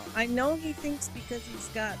right now. I know he thinks because he's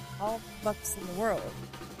got all the bucks in the world.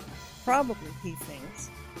 Probably he thinks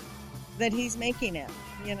that he's making it.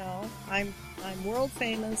 You know, I'm world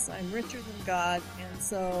famous, I'm richer than God, and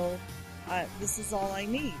so this is all I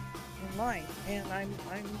need in life. And I'm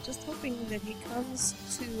just hoping that he comes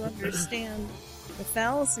to understand the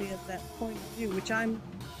fallacy of that point of view, which I'm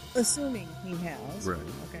assuming he has. Right.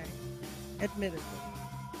 Okay. Admittedly.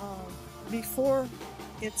 Before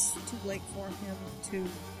it's too late for him to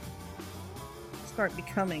start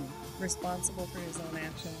becoming responsible for his own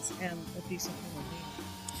actions and a decent human being.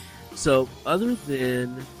 So, other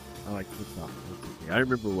than... Oh, I clicked off. Okay. I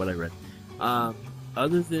remember what I read.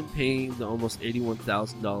 Other than paying the almost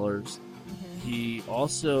 $81,000, he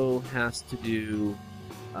also has to do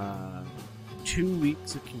 2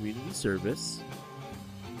 weeks of community service.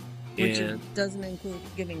 Which and doesn't include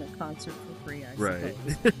giving a concert for free, I right.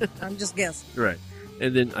 suppose. I'm just guessing. Right.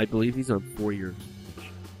 And then I believe he's on 4 years.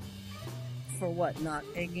 For what? Not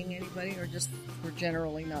egging anybody, or just for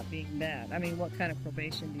generally not being bad? I mean, what kind of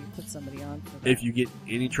probation do you put somebody on for that? If you get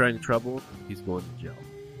any trying to trouble, he's going to jail.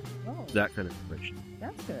 Oh, That kind of probation.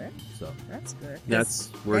 that's good. So That's good. that's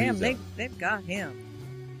where Damn, he's at. they've got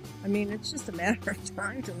him. I mean, it's just a matter of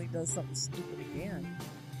time till he does something stupid again.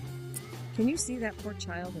 Can you see that poor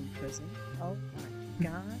child in prison? Oh my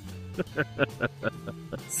God.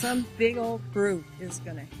 Some big old brute is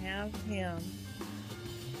going to have him.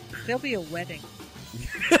 There'll be a wedding.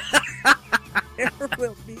 There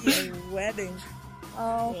will be a wedding.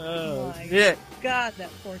 Oh my yeah. God, that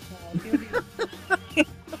poor child.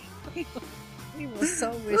 He will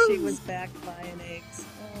so wish he was back buying eggs.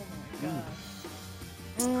 Oh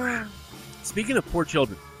my God. Speaking of poor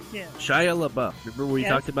children, Yeah. Shia LaBeouf. Remember we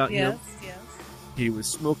talked about him? Yes. He was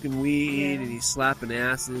smoking weed Yeah. and he's slapping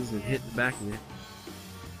asses and hitting the back of it.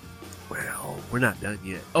 Well, we're not done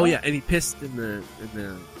yet. Oh yeah, and he pissed in the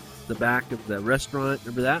back of the restaurant.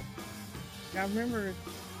 Remember that? I remember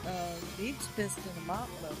Beach pissed in a mop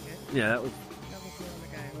bucket. Yeah, that was. That was the other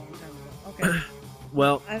guy a long time ago. Okay.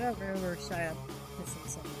 Well, I don't remember Shia pissing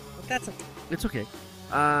someone, but that's okay. it's okay.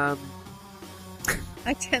 I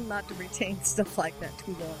tend not to retain stuff like that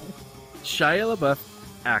too long. Shia LaBeouf,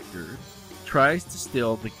 actor, tries to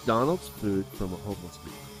steal McDonald's food from a homeless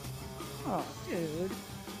man. Oh, dude.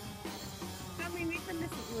 I mean, even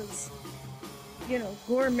if it was,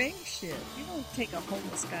 gourmet shit, you don't take a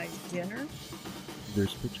homeless guy's dinner.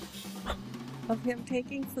 There's pictures. Of him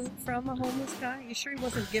taking food from a homeless guy? You sure he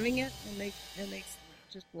wasn't giving it and they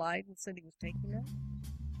just lied and said he was taking it?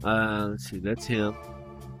 Let's see, that's him.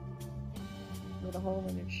 With a hole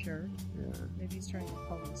in his shirt. Yeah. Maybe he's trying to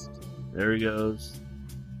homeless too. There he goes.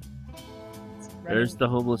 It's There's the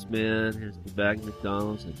homeless man. Here's the bag of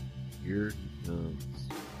McDonald's, and here he comes.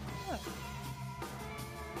 What?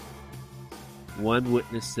 One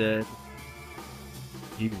witness said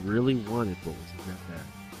he really wanted what was in that bag.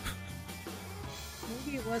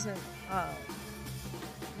 Maybe it wasn't a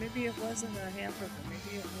hamburger.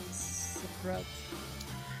 Maybe it was some drugs.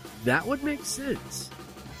 That would make sense.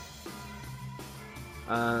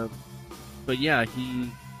 But yeah,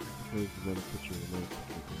 there's another picture.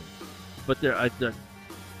 But I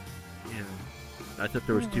thought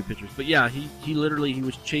there was two pictures. But yeah, he literally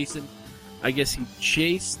was chasing. I guess he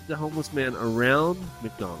chased the homeless man around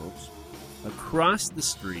McDonald's, across the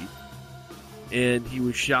street, and he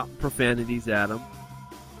was shouting profanities at him.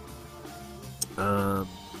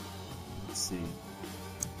 Let's see.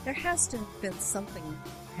 There has to have been something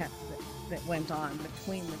that went on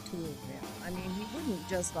between the two of them. I mean, he wouldn't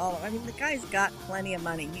just the guy's got plenty of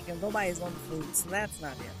money. He can go buy his own food, so that's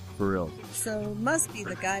not it. For real. So must be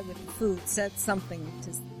the guy with the food said something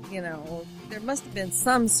to, there must have been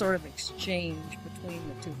some sort of exchange between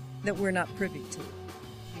the two that we're not privy to,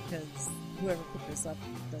 because whoever put this up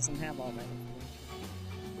doesn't have all that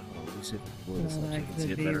information. But I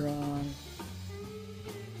could be wrong.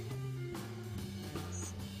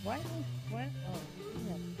 What? Oh, yeah.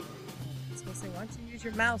 I was going to say, why don't you use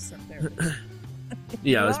your mouse up there?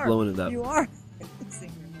 Yeah, I was blowing it up. You are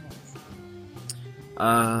using your mouse.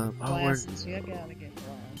 Glasses. You gotta get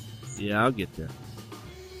glasses. Yeah, I'll get there.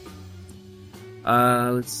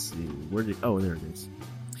 Let's see. there it is.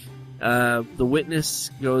 The witness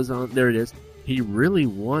goes on. There it is. He really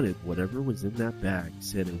wanted whatever was in that bag,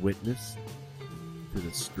 said a witness to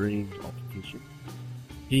the strange altercation.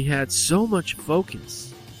 He had so much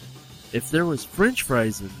focus. If there was French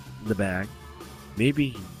fries in the bag, maybe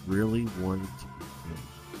he really wanted to eat them.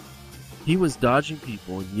 He was dodging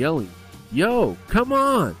people and yelling, "Yo, come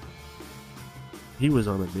on!" He was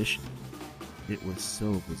on a mission. It was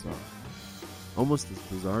so bizarre. Almost as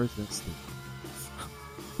bizarre as that statement.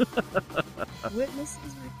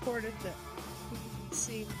 Witnesses reported that he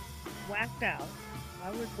seemed whacked out.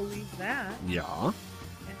 I would believe that. Yeah.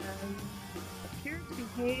 And appeared to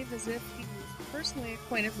behave as if he was personally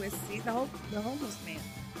acquainted with the homeless man.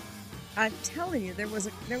 I'm telling you, there was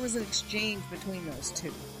an exchange between those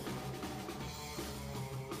two.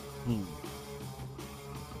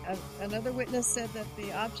 Another witness said that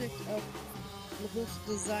the object of LaBeouf's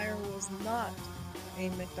desire was not a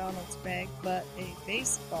McDonald's bag, but a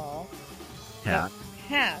baseball hat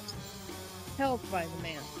held by the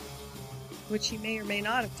man, which he may or may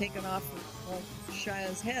not have taken off of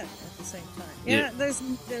Shia's head at the same time. Yeah, there's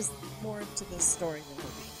more to this story than we're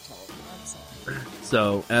being told. I'm sorry.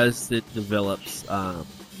 So, as it develops,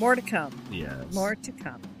 more to come. Yes. More to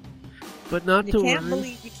come. But not you to can't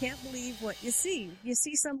worry. You can't believe what you see. You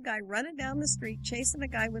see some guy running down the street chasing a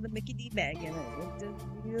guy with a Mickey D bag in it.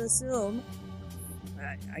 You assume,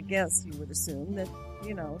 I guess you would assume that,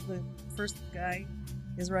 the first guy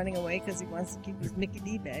is running away because he wants to keep his Mickey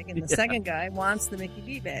D bag, and the second guy wants the Mickey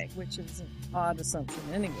D bag, which is an odd assumption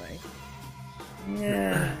anyway.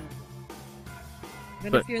 Yeah.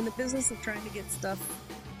 But if you're in the business of trying to get stuff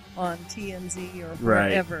on TMZ or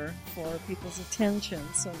wherever for people's attention,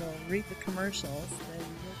 so they'll read the commercials, then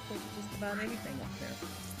you'll put just about anything up there.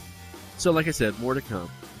 So, like I said, more to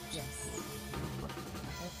come. Yes.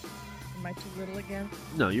 Am I too little again?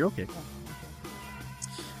 No, you're okay.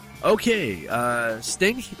 Oh, okay.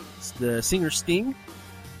 Sting, the singer Sting,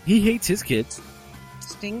 he hates his kids.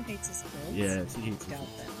 Sting hates his kids? Yes, he hates his kids.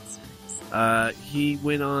 That. He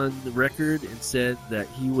went on the record and said that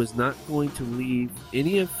he was not going to leave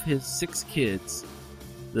any of his 6 kids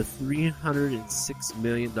the $306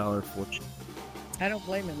 million fortune. I don't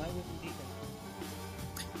blame him. I wouldn't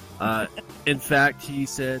either. In fact, he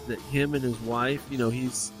said that him and his wife,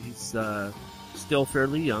 he's still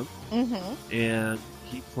fairly young, and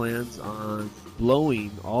he plans on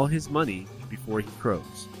blowing all his money before he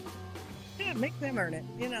croaks. Yeah, make them earn it.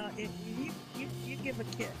 You give a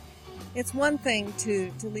kid. It's one thing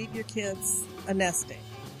to leave your kids a nest egg,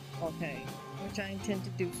 okay, which I intend to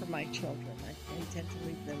do for my children. I intend to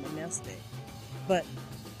leave them a nest egg. But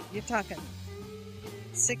you're talking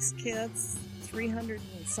 6 kids, $300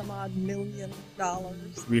 and some odd million.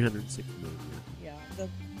 $306 million. Yeah.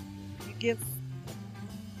 You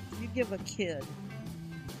give a kid,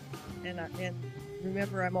 and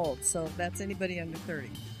remember I'm old, so that's anybody under 30.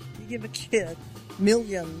 You give a kid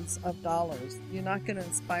millions of dollars, you're not going to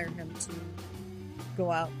inspire him to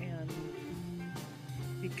go out and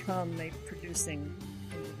become a producing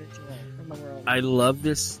individual in the world. I love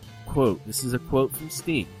this quote. This is a quote from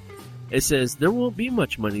Sting. It says, "There won't be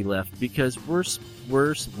much money left because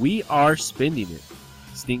we are spending it,"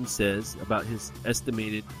 Sting says about his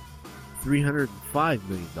estimated $305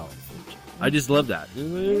 million fortune. I just love that.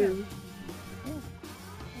 Yeah.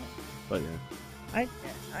 But yeah.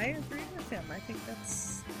 I agree with him. I think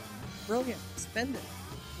that's brilliant. Spend it.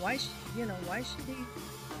 Why should he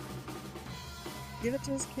give it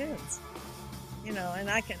to his kids? And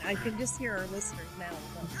I can just hear our listeners now.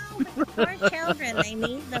 Our children, they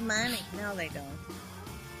need the money. No, they don't.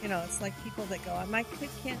 It's like people that go, my kid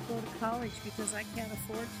can't go to college because I can't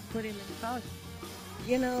afford to put him in college.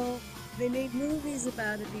 They made movies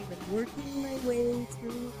about it, even working my way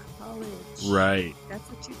through college. Right. That's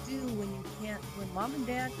what you do when mom and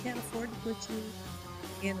dad can't afford to put you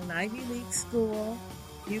in an Ivy League school.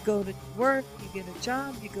 You go to work, you get a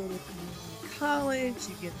job, you go to community college,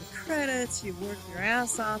 you get the credits, you work your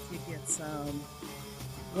ass off, you get some,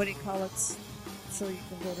 what do you call it, so you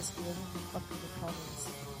can go to school. What do they call those?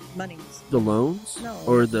 Monies. The loans? No.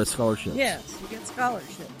 Or the scholarships? Yes, you get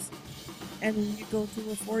scholarships. And you go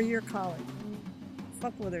through a 4-year college.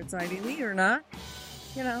 Fuck whether it's Ivy League or not.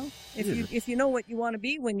 You know, if you know what you want to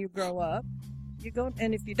be when you grow up, you go,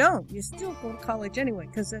 and if you don't, you still go to college anyway,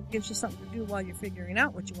 because that gives you something to do while you're figuring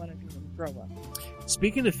out what you want to do when you grow up.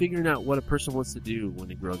 Speaking of figuring out what a person wants to do when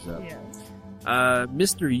he grows up, Yes.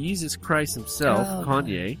 Mr. Jesus Christ himself,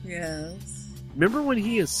 Kanye. Yes. Remember when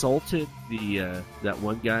he assaulted that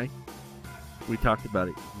one guy? We talked about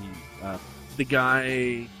it. The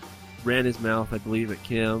guy ran his mouth, I believe, at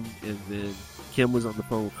Kim, and then Kim was on the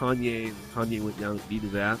phone with Kanye, and Kanye went down and beat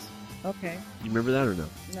his ass. Okay. You remember that or no?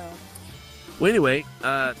 No. Well, anyway,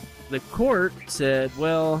 the court said,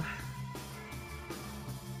 "Well,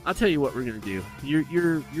 I'll tell you what we're going to do.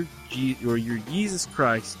 You're Jesus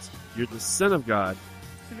Christ. You're the Son of God."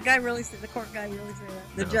 Did the guy really say? The court guy really say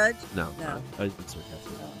that? The No. judge? No, No. I was being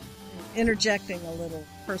sarcastic. Interjecting a little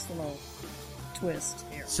personal twist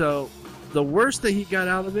here. So, the worst that he got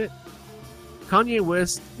out of it, Kanye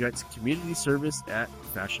West got community service at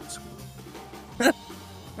fashion school.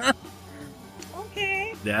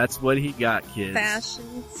 Okay. That's what he got, kids.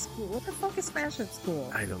 Fashion school. What the fuck is fashion school?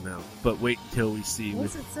 I don't know, but wait until we see.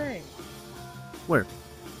 What's it say? Where?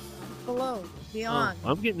 Below. Beyond.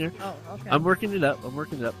 Oh, I'm getting there. Oh, okay. I'm working it up.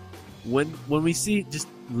 When we see, just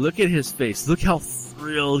look at his face. Look how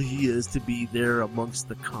thrilled he is to be there amongst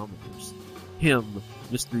the commoners. Him,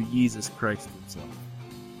 Mr. Jesus Christ himself.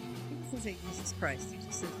 He doesn't say Jesus Christ. He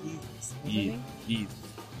just says Jesus. Doesn't he? Jesus.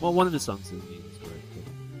 Well, one of the songs says Jesus Christ.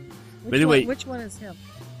 But anyway, which one is him?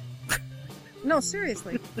 No,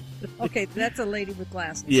 seriously. Okay, that's a lady with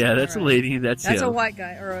glasses. Yeah, that's All a right. lady. That's That's him. a white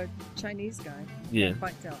guy or a Chinese guy. Yeah. Can't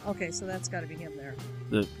quite tell. Okay, so that's got to be him there.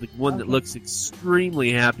 The one that Okay. looks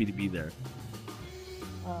extremely happy to be there.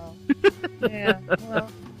 Oh, yeah.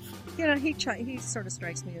 Well, you know, he sort of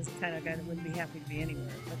strikes me as the kind of guy that wouldn't be happy to be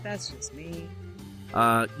anywhere. But that's just me.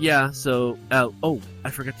 Yeah. So, oh,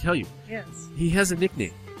 I forgot to tell you. Yes. He has a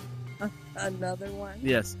nickname. Another one.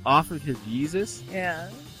 Yes, off of his Jesus, Yeah.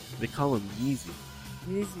 they call him Yeezy.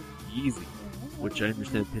 Easy. Yeezy, which I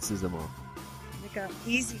understand pisses him off. They got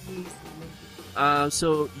easy, maybe.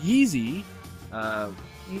 So Yeezy,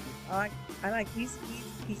 I like easy,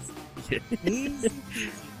 peasy. Easy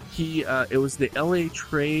peasy. it was the LA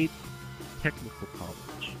Trade Technical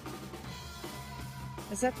College.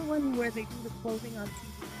 Is that the one where they do the clothing on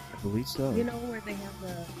TV? I believe so. You know, where they have the...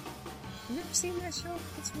 Have you ever seen that show?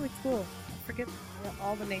 It's really cool. I forget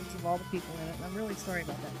all the names of all the people in it, and I'm really sorry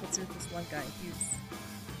about that, but there's this one guy.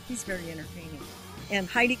 He's very entertaining. And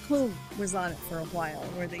Heidi Klum was on it for a while,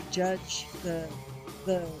 where they judge the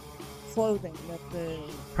clothing that the...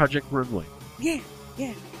 Project Runway. Yeah,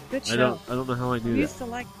 good show. I don't know how I knew I that. used to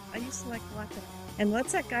like to watch it. And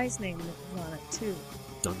what's that guy's name that was on it, too?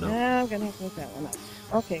 Don't know. I'm going to have to look that one up.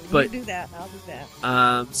 Okay, But- you do that, and I'll do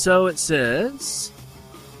that. So it says,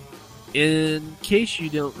 in case you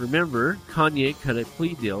don't remember, Kanye cut a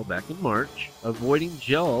plea deal back in March, avoiding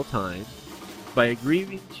jail time by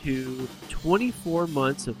agreeing to 24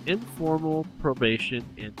 months of informal probation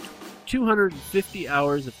and 250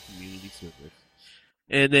 hours of community service.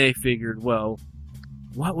 And they figured, well,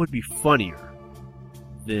 what would be funnier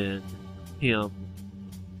than him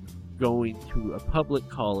going to a public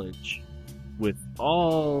college with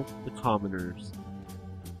all the commoners,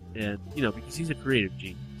 and, you know, because he's a creative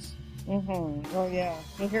genius. Mm-hmm. Oh, yeah.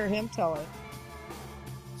 You'll hear him tell it.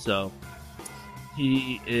 So,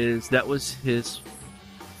 that was his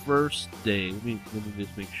first day. Let me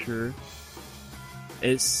just make sure.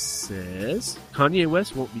 It says, Kanye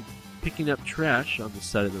West won't be picking up trash on the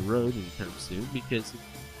side of the road anytime soon, because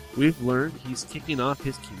we've learned he's kicking off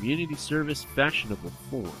his community service fashionable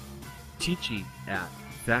form, teaching at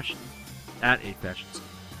a fashion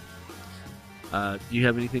school. Do you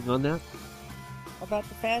have anything on that? About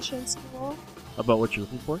the fashion school? About what you're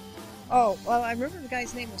looking for? Oh, well, I remember the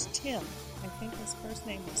guy's name was Tim. I think his first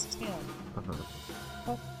name was Tim. Uh-huh.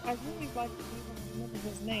 But I really like to even remember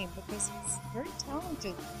his name because he's a very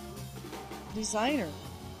talented designer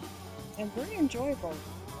and very enjoyable.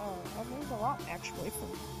 I've learned a lot, actually, from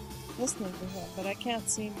listening to him, but I can't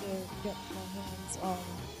seem to get my hands on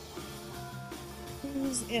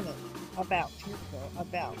who's in it. About. Here we go.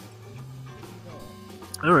 About.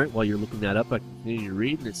 All right, while you're looking that up, I continue to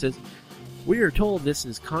read, and it says, we are told this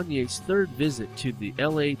is Kanye's third visit to the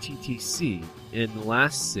LATTC in the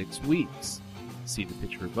last 6 weeks. See the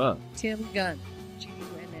picture above. Tim Gunn.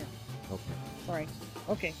 G-U-N-N. Okay. Sorry.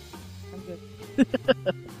 Okay. I'm good.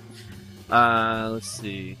 Let's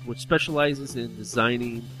see. Which specializes in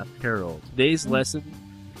designing apparel. Today's lesson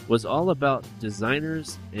was all about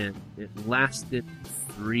designers, and it lasted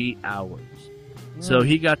 3 hours. So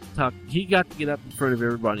he got to talk. He got to get up in front of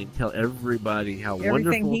everybody and tell everybody how Everything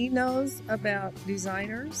wonderful he knows about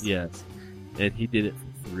designers? Yes, and he did it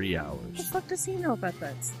for 3 What the hours. fuck does he know about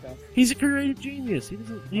that stuff? He's a creative genius. He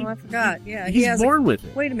doesn't. Oh, I forgot. Yeah, he's he has born with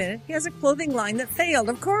it. Wait a minute. He has a clothing line that failed,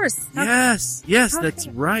 of course. Yes, how that's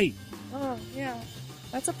can- right. Oh, yeah.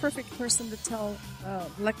 That's a perfect person to tell,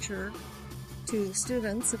 lecture to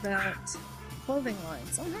students about clothing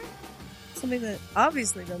lines. All right. Somebody that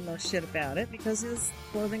obviously doesn't know shit about it because his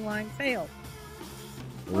clothing line failed.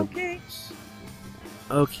 Okay.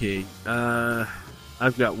 Okay.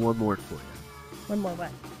 I've got one more for you. One more what?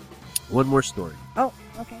 One more story. Oh,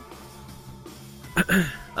 okay.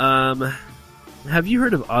 Have you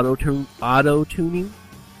heard of auto tuning?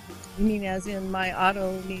 You mean as in my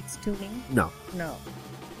auto needs tuning? No. No.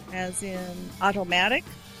 As in automatic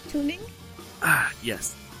tuning?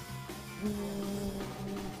 Yes.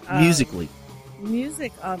 Mm, Musically.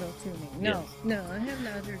 Music auto tuning. No, Yes. no, I have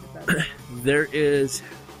not heard about that. There is,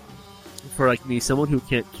 for like me, someone who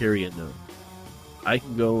can't carry a note, I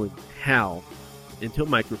can go and howl into a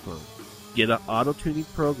microphone, get an auto tuning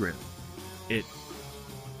program. It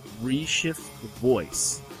reshifts the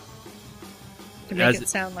voice. To make As it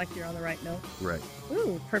sound like you're on the right note. Right.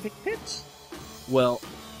 Ooh, perfect pitch. Well,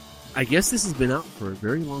 I guess this has been out for a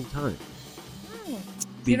very long time. Oh.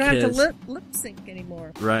 You don't have to Because- lip sync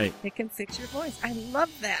anymore. Right. It can fix your voice. I love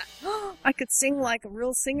that. I could sing like a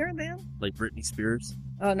real singer then? Like Britney Spears.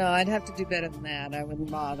 Oh no, I'd have to do better than that. I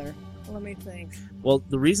wouldn't bother. Let me think. Well,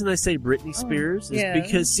 the reason I say Britney Spears is yeah.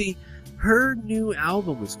 because, see, her new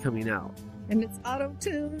album is coming out. And it's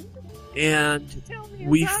auto-tuned. And Tell me it's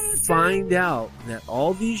we auto-tuned. find out that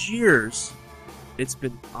all these years, it's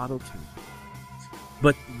been auto-tuned.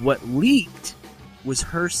 But what leaked was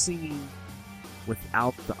her singing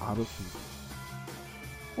without the auto-tune.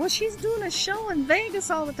 Well, she's doing a show in Vegas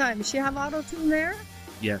all the time. Does she have auto-tune there?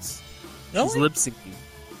 Yes. She's Really? lip-syncing.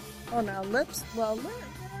 Oh, now lips. Well, wait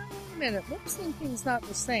a minute. Lip syncing's not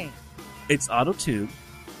the same. It's auto-tuned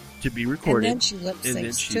to be recorded. And then she lip and then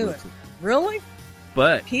syncs she to it. lip-syncs. Really?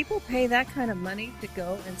 But People pay that kind of money to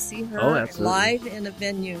go and see her Oh, absolutely. live in a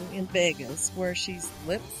venue in Vegas where she's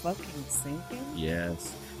lip fucking syncing?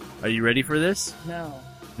 yes. Are you ready for this? No.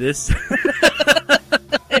 This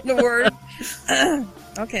In a word.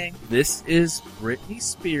 Okay. this is Britney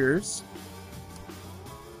Spears.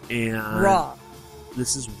 And Raw.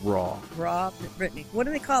 This is raw. Raw Britney. What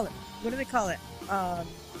do they call it? What do they call it?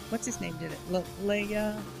 What's his name did it?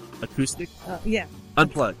 Leia? Acoustic. Yeah.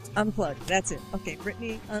 Unplugged. Unplugged. That's it. Okay.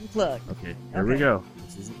 Britney Unplugged. Okay, here we Okay. go.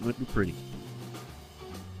 This isn't going to be pretty.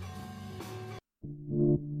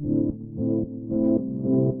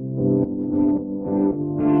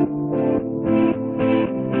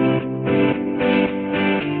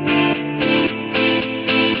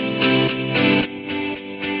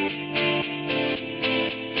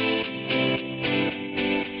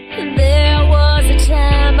 There was a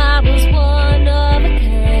time I was one of a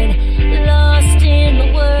kind, lost in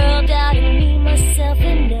the world, doubting me, myself,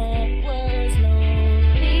 and I was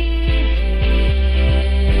lonely,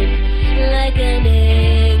 like an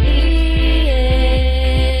alien.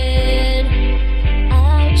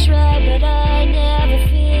 I tried, but I never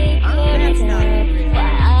figured that's not out real.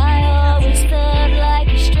 why I always felt like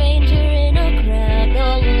a stranger in a crowd.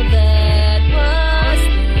 All that was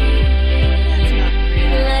That's not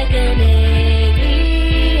real. like an alien,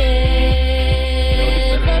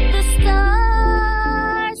 but the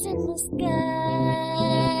stars in the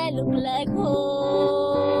sky look like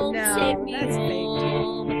home. No, Take me that's fake, too.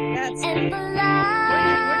 home. That's And the fake.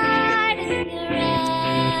 light in your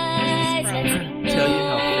eyes This is lets from- me Tell you know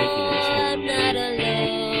how fake it is. I'm not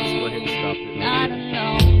Let's go ahead and stop alone. it. Not alone.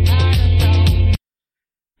 Not alone.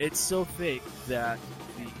 It's so fake that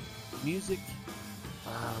the music.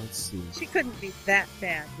 Let's see. She couldn't be that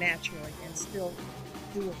bad naturally and still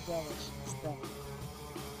do it well as she's done.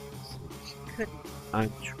 She couldn't.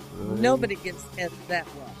 I'm trying. Nobody gives Ed that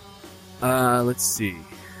well. Let's see.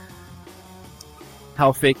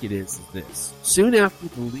 How fake it is this. Soon after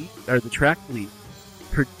the leak, or the track leak,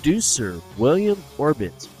 producer William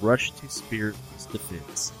Orbitz rushed to Spears'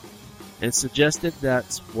 defense and suggested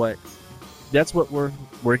that's what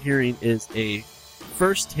we're hearing is a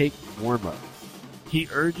first take warm up. He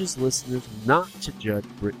urges listeners not to judge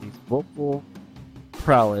Britney's vocal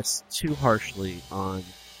prowess too harshly on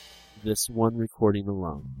this one recording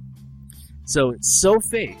alone. So it's so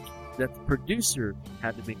fake that the producer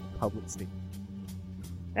had to make a public statement.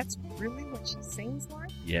 That's really what she sings like?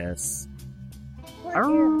 Yes.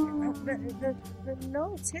 Well, the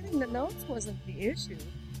notes, hitting the notes wasn't the issue.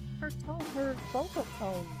 Her vocal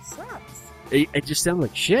tone sucks. It just sounded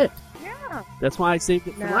like shit. Yeah. That's why I saved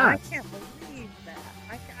it for No, last. I can't believe that.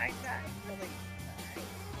 I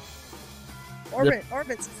really.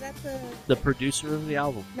 Orbits, is that the producer of the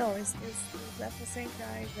album? No, is that the same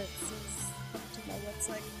guy that says, come to my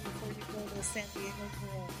website before you go to San Diego for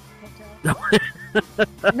a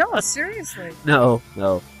hotel? No, seriously. No.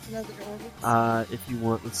 Another Orbits? If you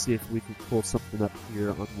want, let's see if we can pull something up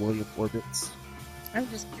here on William Orbits. I'm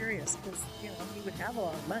just curious, because, he would have a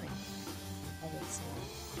lot of money. I would say.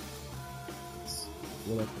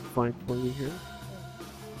 What I can find for you here.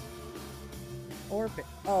 Orbit.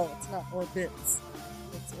 Oh, it's not Orbits.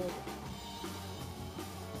 It's Orbit.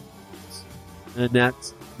 And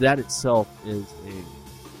that itself is a...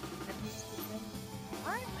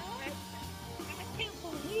 I can't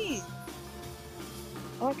believe.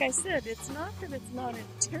 Like I said, it's not that it's not in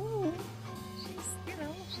tune. She's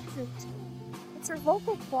in tune. It's her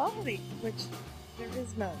vocal quality, which there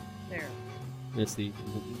is none there. It's the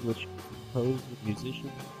English composer,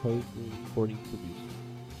 musician, composer, recording producer.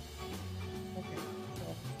 Okay, so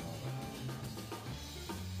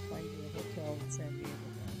finding a hotel in San Diego.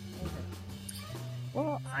 Okay.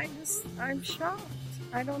 Well, I'm shocked.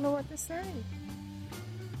 I don't know what to say.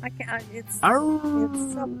 I can't. It's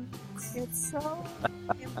so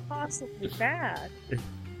impossibly bad.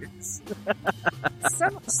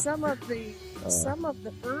 Some of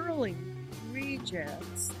the early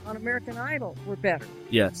rejects on American Idol were better.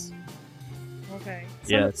 Yes. Okay.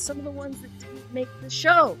 Yes. Some of the ones that didn't make the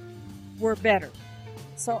show were better.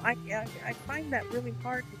 So I find that really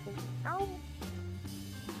hard to believe.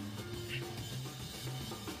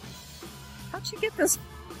 How'd she get this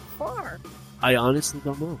far? I honestly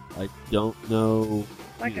don't know. I don't know.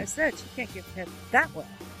 Like I said, she can't get head that well.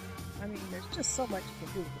 I mean, there's just so much you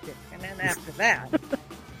can do with it. And then after that,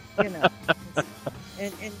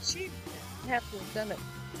 and she'd have to have done it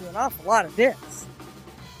to an awful lot of this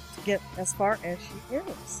to get as far as she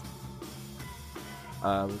is.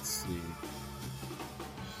 Let's see.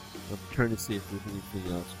 I'm trying to see if there's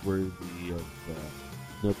anything else worthy of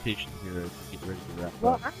notation here as we get ready to wrap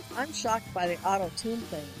Well, up. I'm shocked by the auto-tune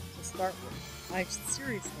thing to start with. I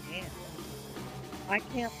seriously am. I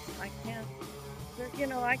can't.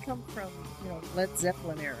 I come from, Led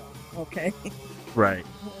Zeppelin era, okay? Right.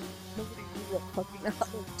 Nobody knew what fucking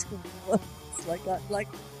auto-tune was. Like,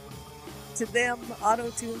 to them,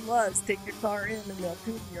 auto-tune was take your car in and they'll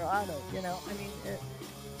tune your auto, I mean,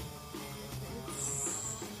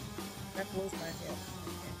 that blows my head.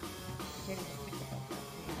 I can't even think about that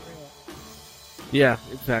being real. Yeah,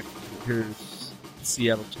 in fact, here's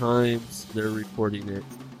Seattle Times. They're reporting it.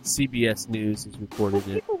 CBS News is reporting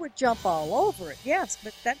it. People would jump all over it, yes,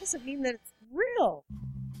 but that doesn't mean that it's real.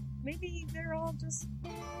 Maybe they're all just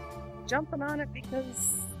jumping on it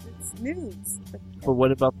because it's news. But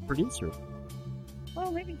what about the producer? Well,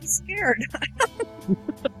 maybe he's scared.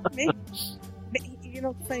 Maybe,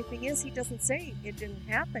 the funny thing is, he doesn't say it didn't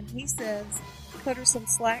happen. He says, cut her some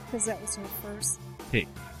slack because that was her first take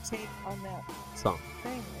on that song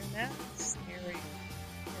thing, and that's scary.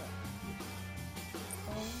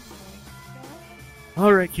 Oh my God.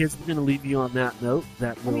 All right, kids, we're going to leave you on that note.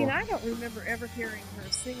 I mean, I don't remember ever hearing her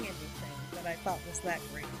sing anything that I thought was that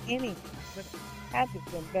great. Anything, but it had to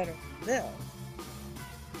have been better than this.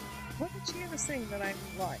 What did she ever sing that I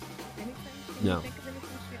liked? Anything? Can you think of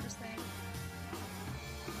anything she ever sang?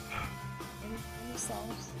 Any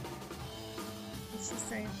songs? What's she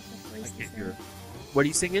saying? I can't hear. What are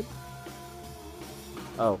you singing?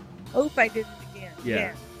 Oh. Oop, I did it again.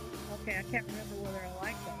 Yeah. Okay, I can't remember whether I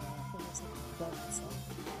liked that or not. It was a song.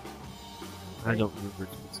 I don't remember.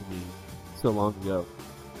 It's so long ago.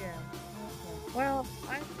 Yeah. Okay. Well,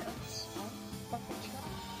 I'm fucking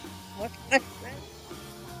shocked. What can I say?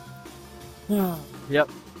 Yep.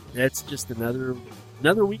 That's just another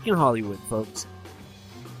week in Hollywood, folks.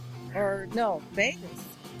 Or, no, Vegas,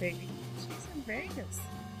 baby. She's in Vegas.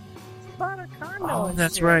 She bought a condo. Oh,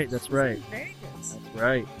 that's right. That's She's right. in Vegas. That's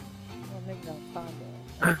right. Well, maybe not a condo.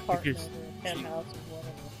 An apartment or a penthouse or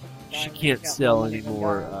whatever. She can't sell any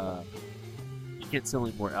more. She can't sell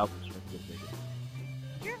any more albums from Vegas.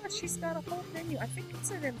 Yeah, she's got a whole venue. I think it's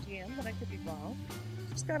at MGM, but I could be wrong.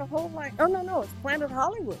 She's got a whole Oh, no, it's Planet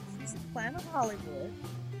Hollywood. She's at Planet Hollywood.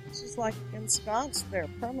 She's like ensconced there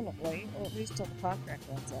permanently, or at least till the contract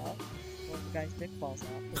runs out, or the guy's dick falls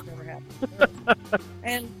out, which never happened to her.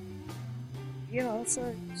 And, you know,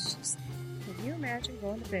 so she's, can you imagine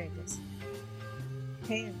going to Vegas,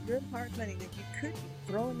 paying good hard money that you could be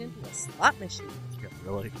throwing into a slot machine Yeah,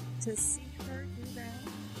 really. to see her do that?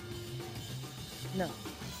 No.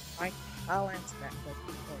 I'll answer that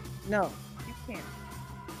question for you. No, you can't.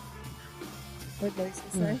 What did Lisa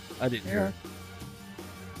say? I didn't hear it.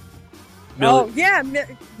 Oh, yeah,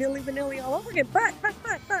 Milli Vanilli all over again. But,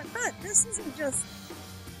 this isn't just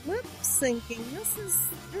lip syncing.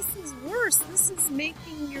 This is worse. This is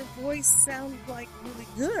making your voice sound like really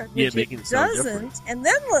good, Yeah, which making it it sound doesn't, different. and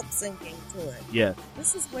then lip syncing to it. Yeah.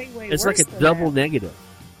 This is way It's worse like a than double that. negative.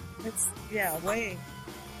 It's, yeah, way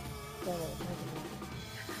double negative.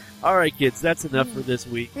 All right, kids, that's enough for this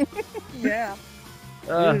week. Yeah.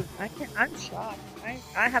 Uh, Dude, I'm shocked.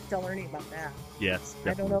 I have to tell Ernie about that. yes.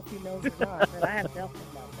 I don't know if he knows or not, but I have to tell him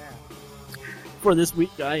about that. For this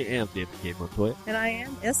week, I am David K. Montoya, And I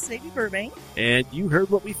am S. Sadie Burbank. and you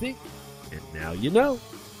heard what we think, and now you know.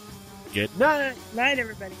 Good night. Night,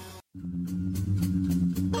 everybody.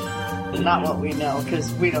 Not what we know,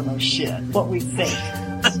 because we don't know shit. What we think.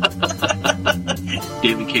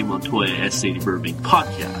 David K. Montoya, S. Sadie Burbank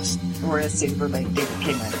Podcast. We're S. Sadie Burbank, David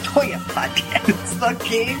K. Montoya podcast. It's the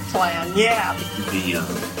game plan, yeah.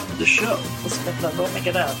 The show. Don't make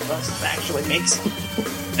it up. Let's actually make some.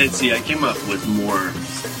 And see, I came up with more.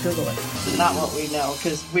 Google it. Not what we know,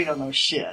 because we don't know shit.